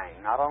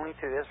sign, not only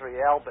to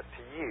Israel, but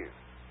to you.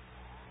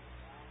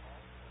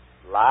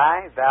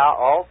 Lie thou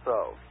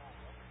also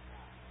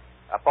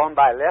upon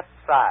thy left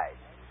side,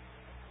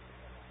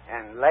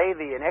 and lay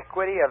the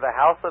iniquity of the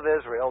house of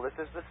Israel, this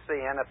is the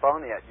sin,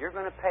 upon it. You're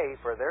going to pay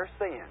for their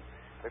sin,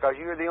 because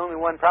you're the only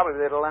one probably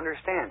that will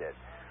understand it.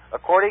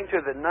 According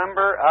to the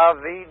number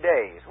of the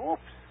days.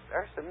 Whoops,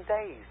 there's some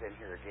days in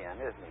here again,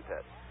 isn't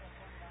it?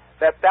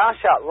 That thou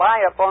shalt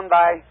lie upon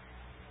thy...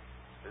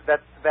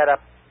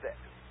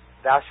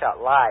 thou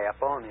shalt lie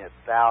upon it,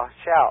 thou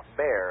shalt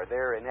bear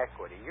their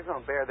iniquity. You're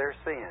going to bear their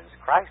sins.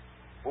 Christ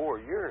bore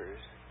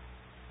yours.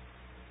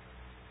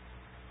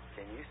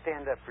 Can you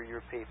stand up for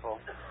your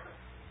people?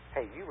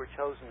 Hey, you were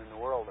chosen in the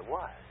world that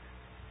was.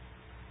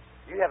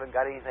 You haven't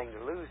got anything to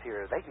lose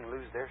here. They can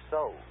lose their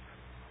souls.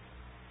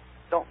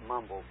 Don't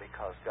mumble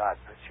because God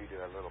puts you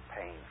to a little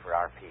pain for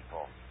our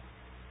people.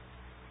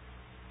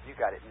 You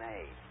got it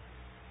made.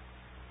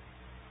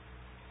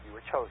 You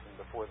were chosen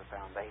before the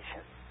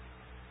foundation.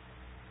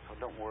 So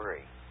don't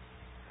worry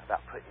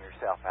about putting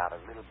yourself out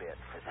a little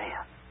bit for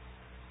them.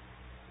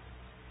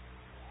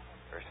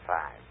 Verse 5.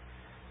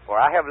 For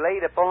I have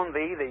laid upon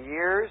thee the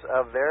years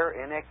of their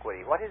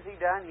iniquity. What has He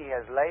done? He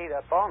has laid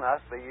upon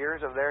us the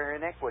years of their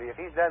iniquity. If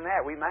He's done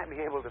that, we might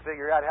be able to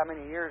figure out how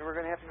many years we're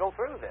going to have to go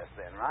through this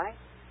then, right?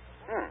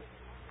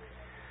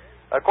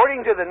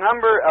 According to the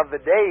number of the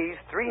days,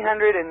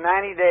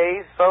 390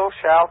 days, so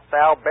shalt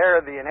thou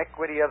bear the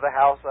iniquity of the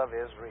house of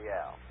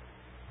Israel.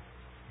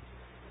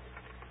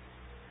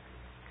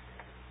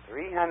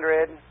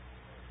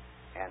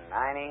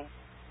 390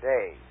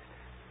 days.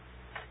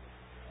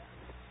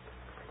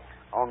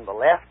 On the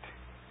left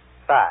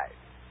side.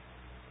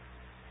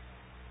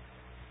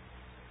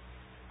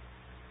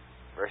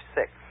 Verse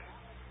 6.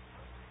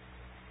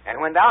 And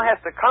when thou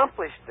hast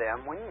accomplished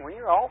them, when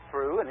you're all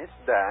through and it's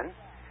done,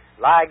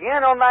 lie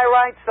again on thy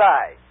right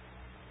side.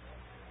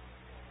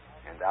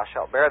 And thou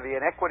shalt bear the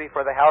iniquity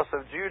for the house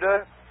of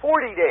Judah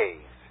 40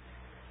 days.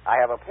 I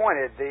have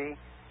appointed thee,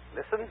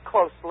 listen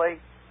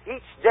closely,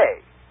 each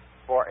day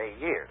for a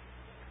year.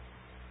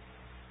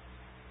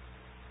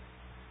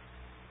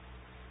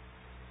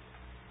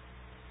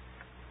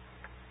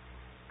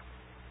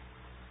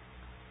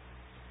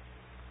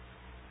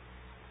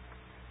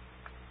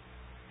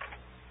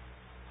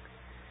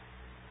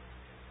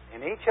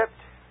 In Egypt,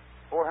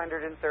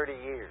 430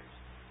 years.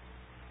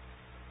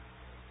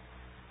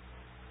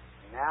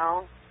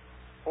 Now,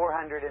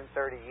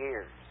 430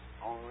 years.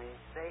 Only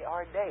they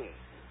are days.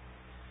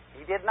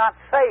 He did not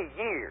say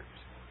years.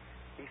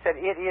 He said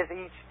it is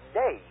each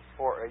day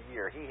for a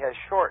year. He has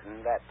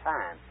shortened that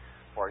time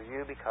for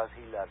you because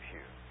He loves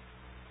you.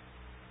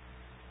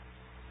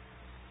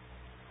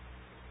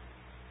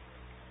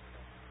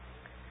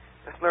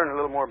 Let's learn a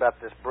little more about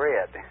this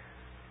bread,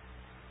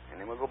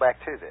 and then we'll go back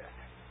to this.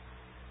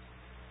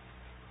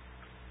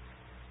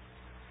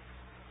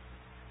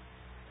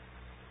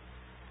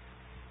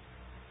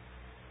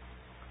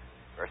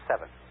 Verse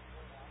 7.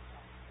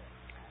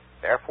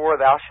 Therefore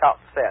thou shalt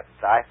set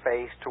thy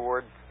face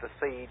towards the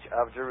siege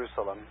of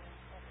Jerusalem,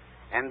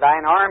 and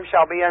thine arm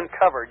shall be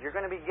uncovered. You're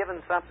going to be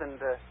given something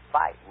to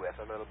fight with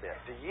a little bit,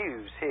 to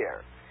use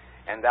here.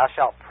 And thou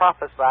shalt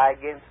prophesy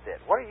against it.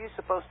 What are you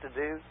supposed to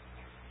do?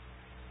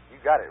 You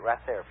got it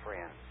right there,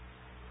 friend.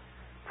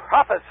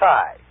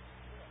 Prophesy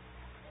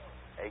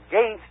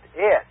against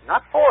it,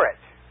 not for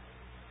it.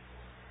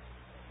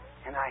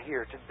 And I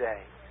hear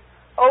today,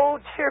 Oh,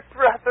 dear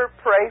brother,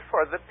 pray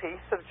for the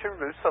peace of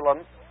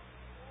Jerusalem.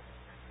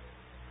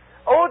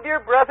 Oh, dear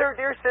brother,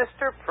 dear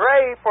sister,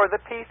 pray for the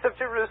peace of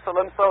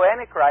Jerusalem so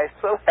Antichrist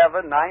will have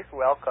a nice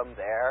welcome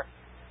there.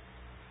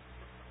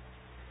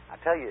 I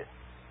tell you,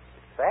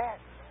 it's sad,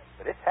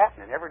 but it's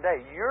happening every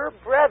day. Your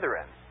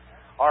brethren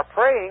are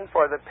praying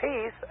for the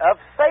peace of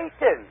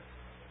Satan.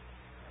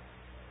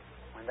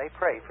 When they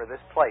pray for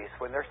this place,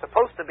 when they're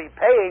supposed to be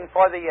paying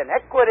for the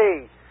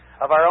iniquity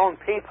of our own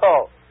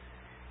people.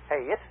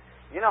 Hey,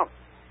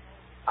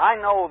 I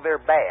know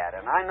they're bad,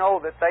 and I know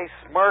that they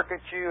smirk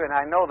at you, and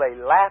I know they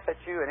laugh at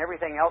you and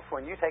everything else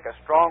when you take a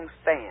strong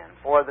stand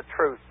for the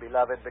truth,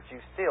 beloved, but you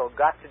still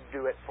got to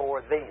do it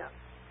for them.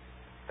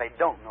 They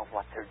don't know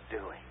what they're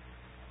doing.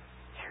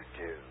 You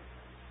do.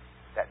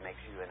 That makes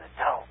you an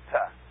adult,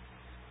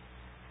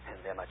 and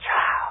them a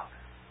child.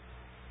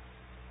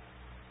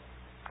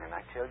 And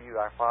I tell you,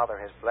 our Father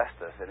has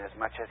blessed us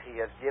inasmuch as He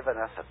has given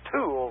us a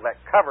tool that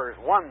covers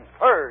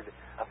 1/3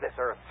 of this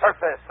earth's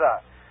surface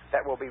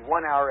that will be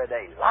 1 hour a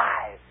day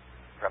live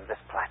from this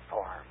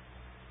platform.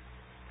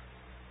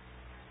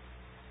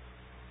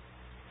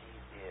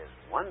 He is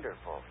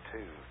wonderful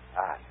to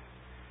us.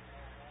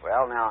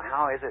 Well, now,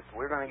 how is it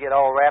we're going to get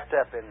all wrapped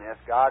up in this?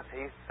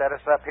 He's set us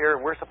up here,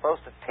 and we're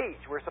supposed to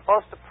teach. We're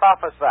supposed to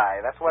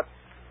prophesy. That's what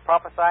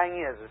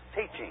prophesying is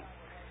teaching.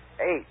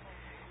 8.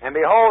 And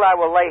behold, I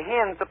will lay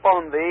hands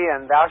upon thee,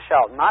 and thou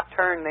shalt not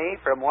turn thee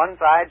from one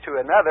side to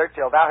another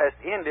till thou hast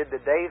ended the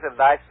days of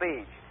thy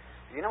siege.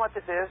 Do you know what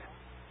this is?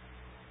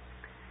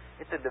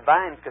 It's a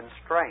divine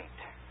constraint.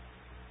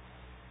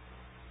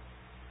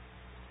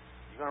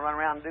 You going to run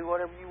around and do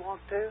whatever you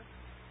want to?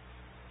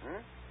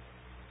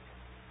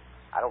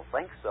 I don't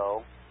think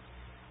so.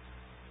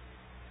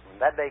 When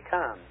that day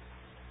comes,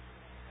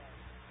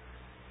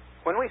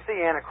 when we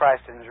see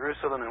Antichrist in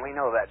Jerusalem and we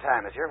know that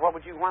time is here, why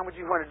would you want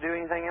to do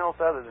anything else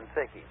other than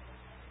seek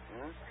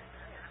Him?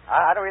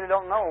 I really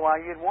don't know why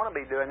you'd want to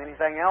be doing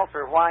anything else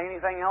or why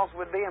anything else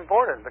would be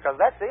important, because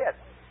that's it.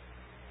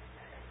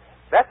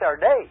 That's our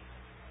day.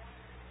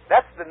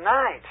 That's the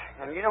night.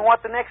 And you know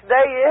what the next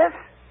day is?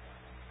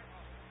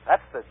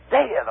 That's the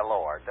day of the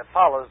Lord that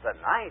follows the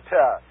night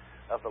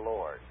of the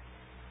Lord.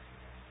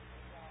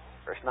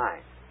 Verse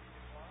 9.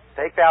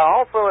 Take thou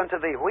also unto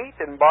thee wheat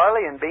and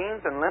barley and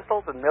beans and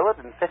lentils and millet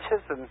and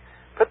fishes, and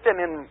put them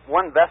in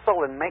one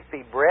vessel, and make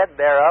thee bread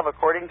thereof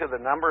according to the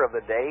number of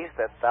the days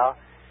that thou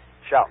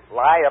shalt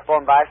lie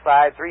upon thy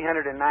side.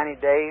 390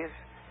 days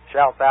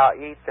shalt thou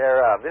eat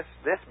thereof.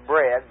 This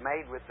bread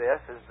made with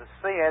this is the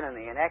sin and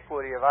the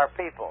iniquity of our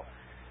people.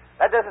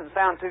 That doesn't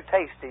sound too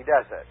tasty,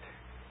 does it?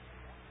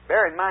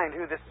 Bear in mind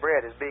who this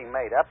bread is being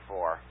made up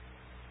for.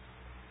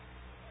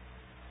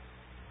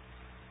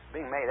 It's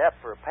being made up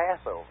for a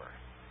Passover.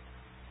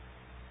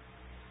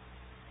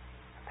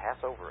 A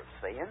Passover of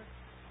sin?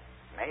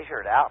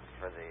 Measured out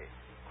for the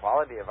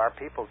quality of our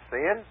people's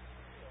sin?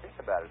 Think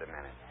about it a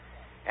minute.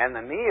 And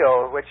the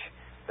meal which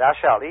thou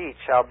shalt eat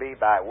shall be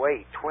by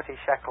weight, 20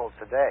 shekels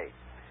a day.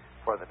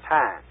 For the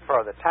time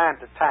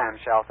to time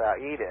shalt thou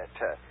eat it.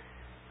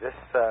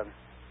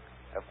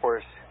 Of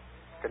course,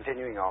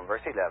 continuing on,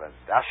 verse 11.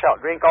 Thou shalt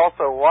drink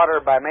also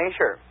water by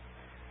measure,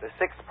 the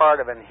 1/6 part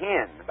of an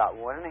hin, about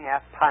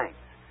 1.5 pints.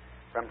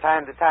 From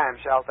time to time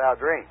shalt thou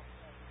drink.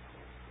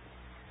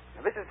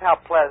 Now, this is how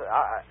pleasant.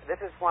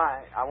 This is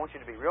why I want you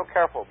to be real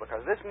careful,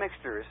 because this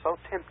mixture is so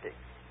tempting.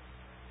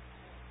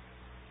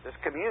 This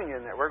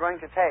communion that we're going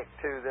to take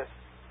to this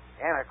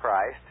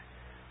Antichrist,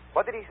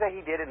 what did he say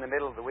he did in the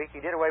middle of the week? He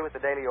did away with the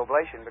daily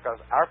oblation because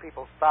our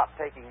people stopped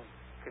taking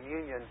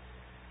communion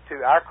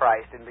to our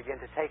Christ and began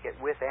to take it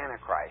with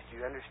Antichrist.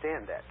 You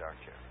understand that, don't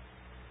you?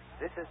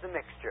 This is the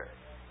mixture.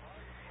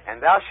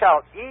 And thou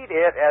shalt eat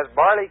it as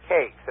barley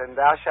cakes, and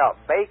thou shalt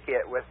bake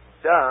it with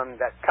dung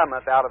that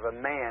cometh out of a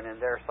man in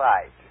their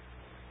sight.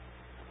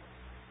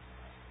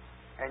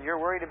 And you're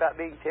worried about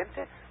being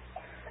tempted?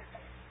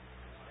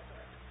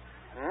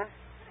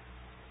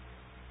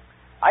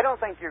 I don't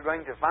think you're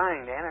going to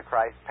find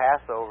Antichrist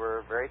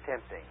Passover very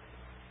tempting.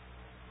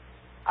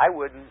 I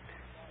wouldn't.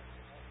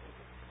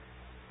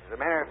 As a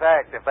matter of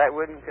fact, if that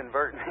wouldn't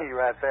convert me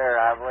right there,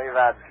 I believe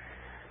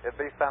there'd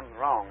be something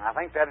wrong. I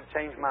think that'd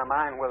change my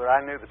mind whether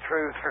I knew the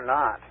truth or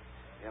not.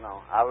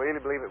 I really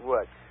believe it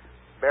would.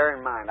 Bear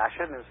in mind, I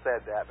shouldn't have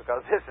said that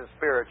because this is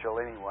spiritual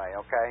anyway,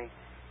 okay?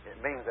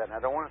 It means that. And I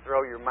don't want to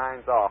throw your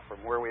minds off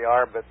from where we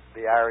are, but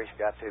the Irish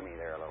got to me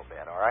there a little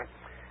bit, all right?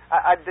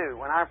 I do.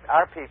 When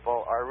our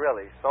people are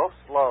really so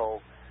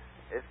slow,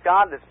 it's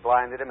God that's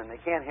blinded them, and they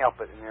can't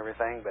help it and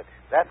everything, but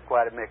that's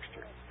quite a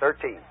mixture.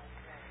 13.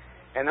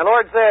 And the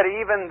Lord said,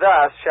 even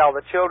thus shall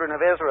the children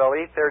of Israel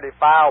eat their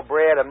defiled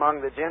bread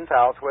among the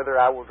Gentiles, whither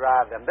I will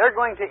drive them. They're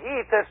going to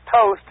eat this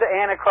toast to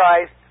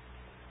Antichrist.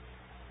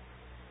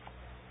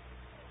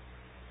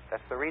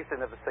 That's the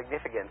reason of the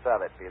significance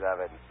of it,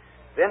 beloved.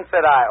 Then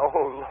said I,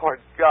 oh,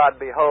 Lord God,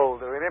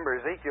 behold. Remember,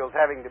 Ezekiel's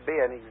having to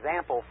be an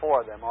example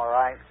for them, all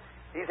right?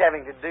 He's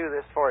having to do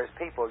this for his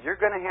people. You're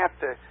going to have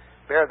to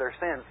bear their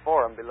sins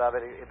for them,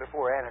 beloved,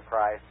 before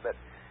Antichrist. But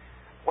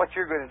what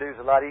you're going to do is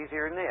a lot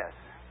easier than this,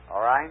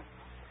 all right?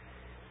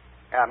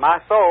 My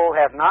soul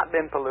hath not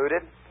been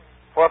polluted,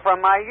 for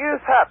from my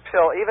youth up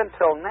even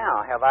till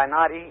now have I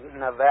not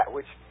eaten of that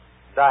which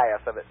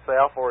dieth of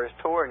itself, or is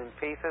torn in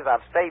pieces.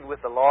 I've stayed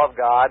with the law of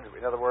God.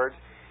 In other words,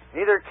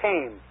 neither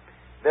came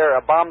their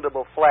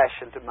abominable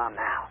flesh into my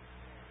mouth.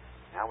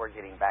 Now we're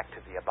getting back to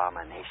the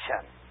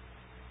abomination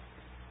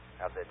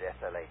of the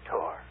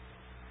desolator.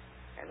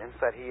 And then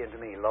said he unto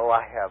me, Lo,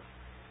 I have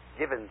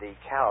given thee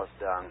cow's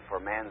dung for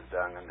man's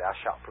dung, and thou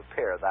shalt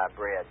prepare thy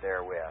bread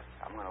therewith.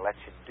 I'm going to let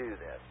you do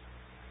this.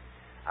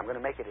 I'm going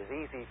to make it as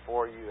easy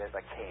for you as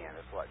I can,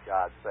 is what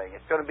God's saying.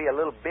 It's going to be a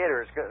little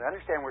bitter.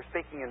 Understand, we're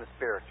speaking in the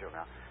spiritual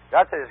now.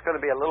 God said it's going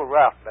to be a little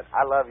rough, but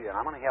I love you, and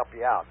I'm going to help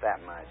you out that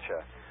much.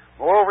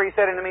 Moreover, he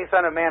said unto me,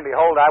 Son of man,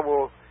 behold, I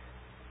will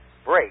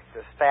break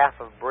the staff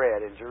of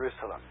bread in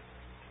Jerusalem.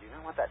 Do you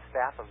know what that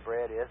staff of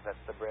bread is?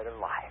 That's the bread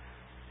of life.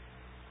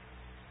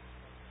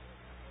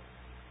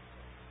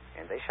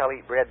 And they shall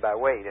eat bread by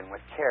weight and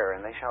with care,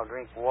 and they shall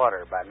drink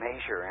water by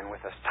measure and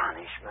with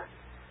astonishment.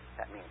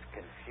 That means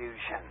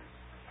confusion,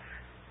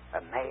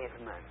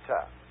 amazement,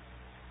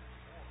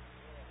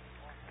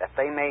 that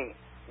they may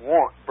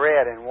want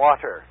bread and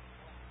water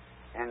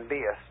and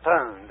be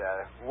astonished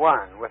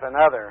one with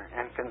another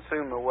and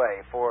consume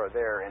away for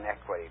their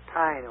iniquity.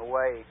 Pine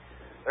away.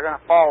 They're going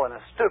to fall in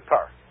a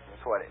stupor.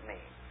 That's what it means.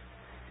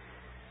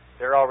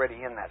 They're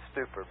already in that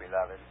stupor,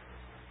 beloved.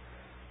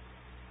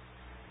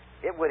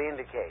 It would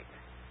indicate,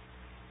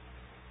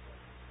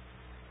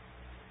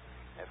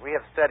 as we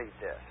have studied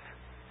this,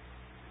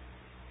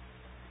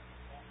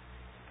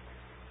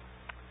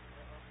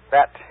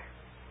 that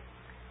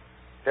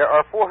there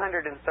are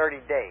 430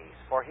 days,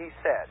 for he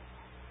said,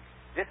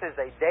 this is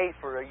a day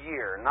for a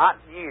year, not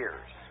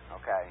years,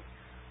 okay?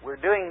 We're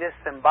doing this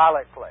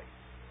symbolically.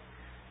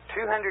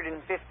 215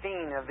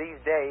 of these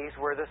days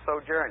were the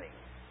sojourning.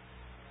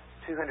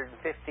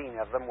 215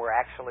 of them were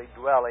actually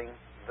dwelling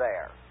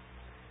there.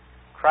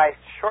 Christ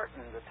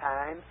shortened the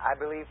time, I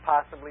believe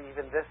possibly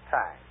even this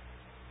time.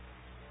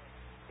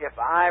 If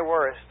I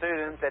were a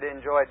student that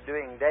enjoyed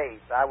doing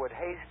dates, I would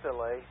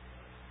hastily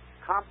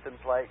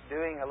contemplate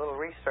doing a little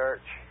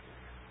research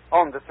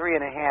on the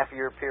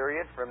 3.5-year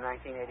period from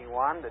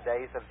 1981, the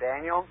days of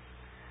Daniel.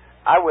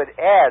 I would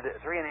add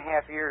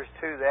 3.5 years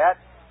to that,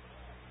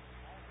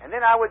 and then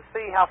I would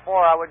see how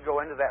far I would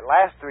go into that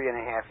last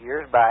 3.5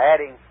 years by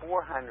adding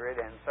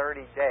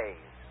 430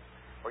 days.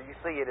 Where you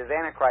see it is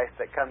Antichrist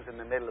that comes in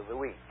the middle of the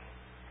week,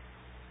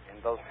 and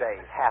those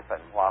days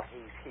happen while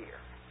he's here.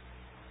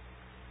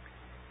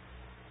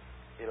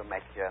 It'll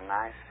make you a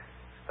nice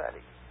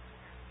study.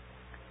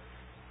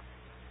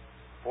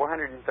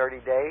 430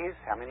 days.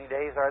 How many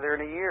days are there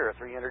in a year?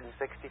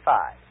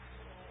 365.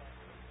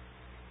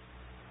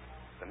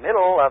 The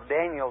middle of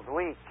Daniel's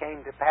week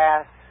came to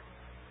pass.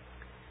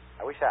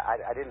 I wish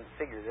I didn't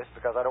figure this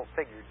because I don't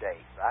figure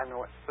dates. I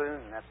know it's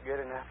soon, and that's good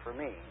enough for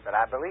me. But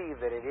I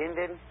believe that it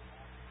ended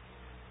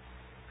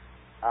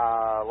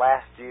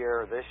last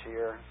year or this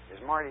year. Is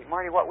Marty,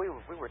 what we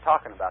were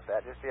talking about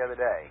that just the other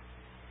day.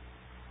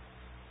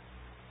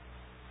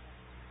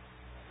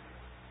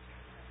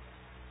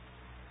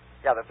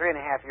 Yeah, the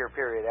 3.5-year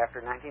period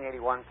after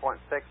 1981.6,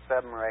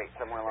 7, or 8,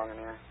 somewhere along in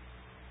there.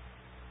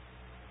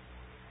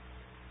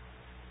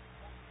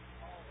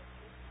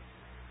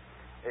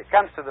 It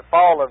comes to the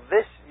fall of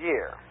this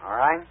year, all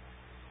right?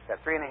 That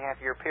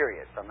 3.5-year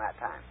period from that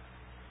time.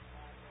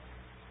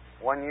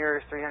 1 year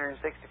is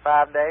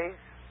 365 days.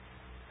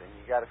 Then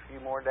you got a few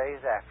more days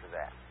after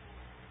that.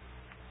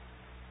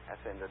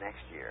 That's into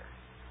next year.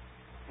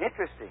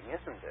 Interesting,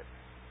 isn't it?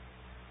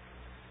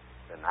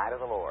 The night of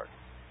the Lord.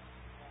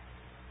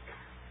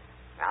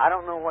 Now, I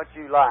don't know what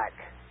you like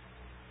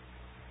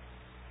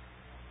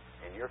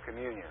in your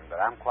communion, but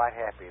I'm quite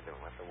happy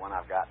with the one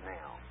I've got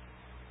now.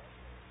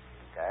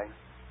 Okay?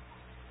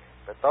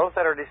 But those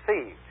that are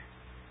deceived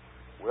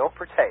will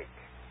partake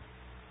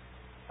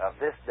of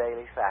this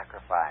daily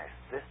sacrifice,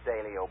 this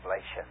daily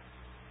oblation.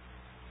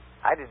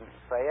 I didn't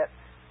say it.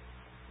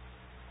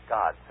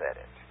 God said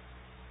it.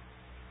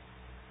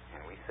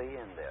 And we see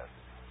in this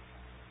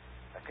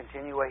a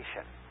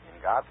continuation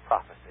in God's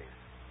prophecies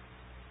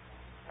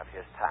of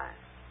His time.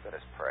 Let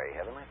us pray.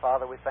 Heavenly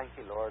Father, we thank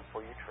you, Lord,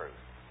 for your truth.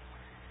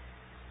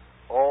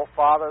 Oh,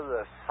 Father,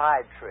 the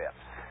side trips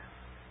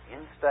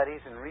in studies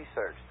and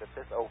research that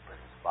this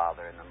opens,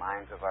 Father, in the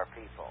minds of our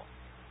people.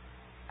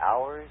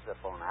 Hours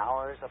upon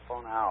hours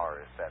upon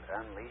hours that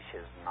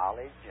unleashes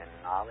knowledge and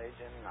knowledge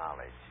and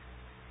knowledge.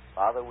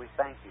 Father, we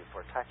thank you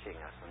for touching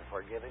us and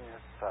for giving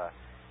us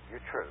your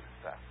truth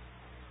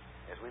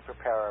as we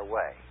prepare our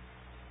way.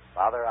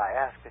 Father, I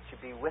ask that you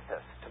be with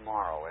us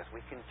tomorrow as we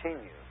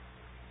continue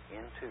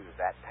into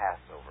that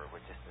Passover,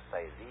 which is to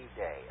say, the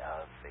day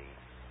of the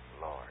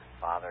Lord.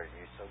 Father,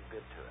 you're so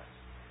good to us.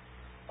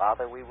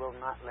 Father, we will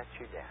not let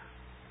you down.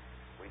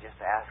 We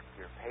just ask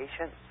your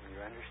patience and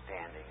your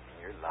understanding and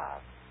your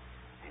love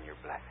and your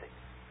blessing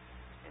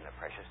in the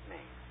precious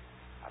name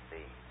of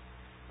the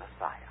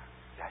Messiah,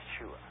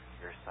 Yeshua,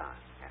 your Son,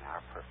 and our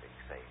perfect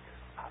Savior.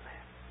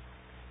 Amen.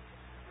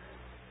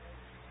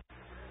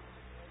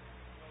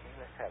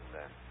 Let's have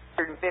the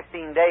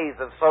days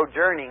of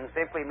sojourning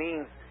simply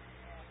means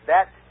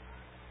that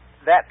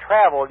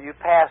travel you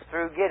pass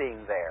through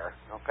getting there.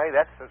 Okay,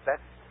 that's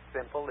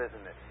simple,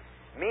 isn't it?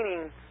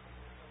 Meaning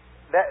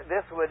that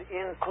this would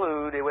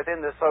include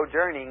within the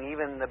sojourning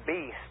even the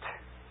beast,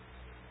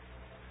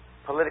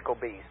 political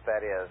beast,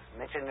 that is,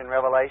 mentioned in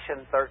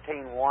Revelation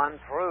 13:1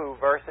 through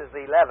verses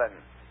 11,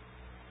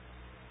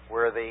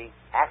 where the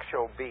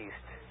actual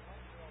beast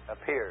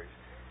appears.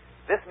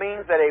 This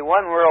means that a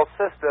one-world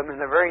system in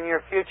the very near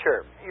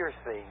future, you're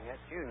seeing it,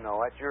 you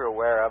know it, you're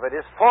aware of it,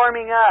 is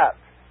forming up,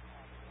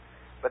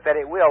 but that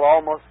it will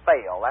almost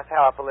fail. That's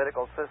how a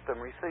political system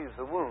receives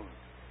a wound,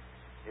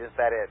 is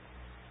that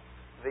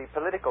the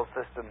political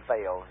system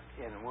failed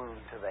in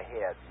wound to the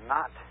head,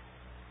 not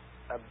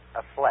a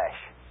flesh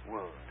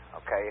wound.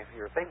 Okay, if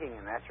you're thinking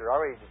in that, you're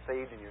already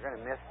deceived and you're going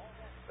to miss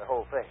the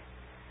whole thing.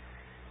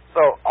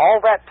 So all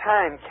that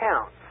time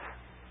counts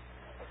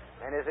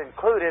and is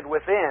included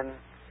within.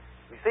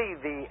 You see,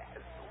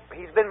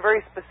 he's been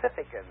very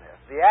specific in this.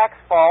 The axe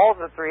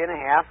falls at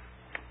 3.5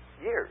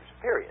 years,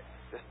 period.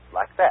 Just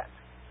like that.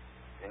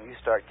 And you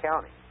start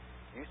counting.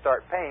 You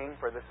start paying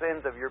for the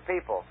sins of your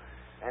people.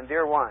 And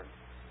dear one,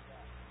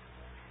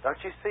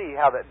 don't you see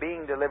how that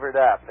being delivered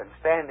up and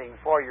standing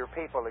for your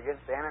people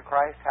against the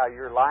Antichrist, how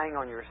you're lying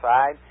on your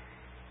side?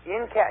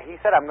 He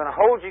said, I'm going to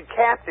hold you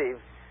captive.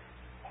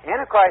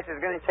 Antichrist is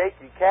going to take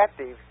you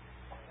captive,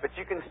 but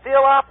you can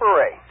still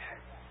operate.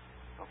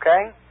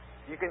 Okay?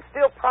 You can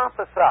still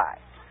prophesy.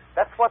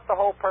 That's what the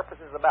whole purpose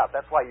is about.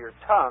 That's why your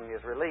tongue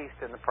is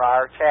released in the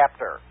prior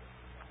chapter.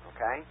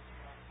 Okay?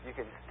 You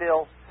can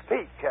still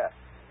speak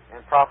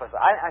and prophesy.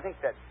 I think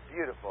that's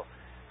beautiful.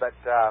 But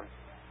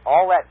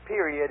all that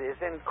period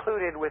is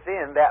included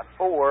within that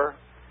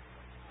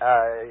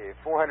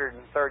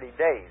 430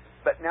 days.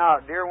 But now,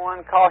 dear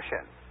one,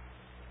 caution.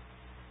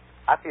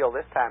 I feel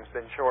this time's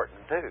been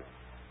shortened too.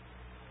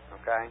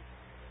 Okay?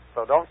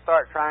 So don't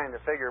start trying to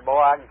figure,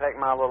 boy, I can take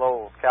my little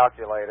old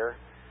calculator.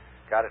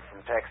 Got it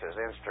from Texas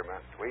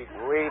Instruments. We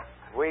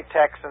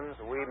Texans,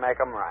 we make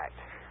them right.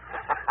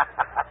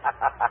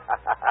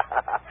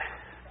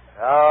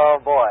 Oh,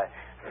 boy.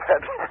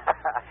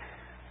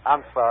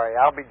 I'm sorry.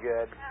 I'll be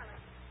good.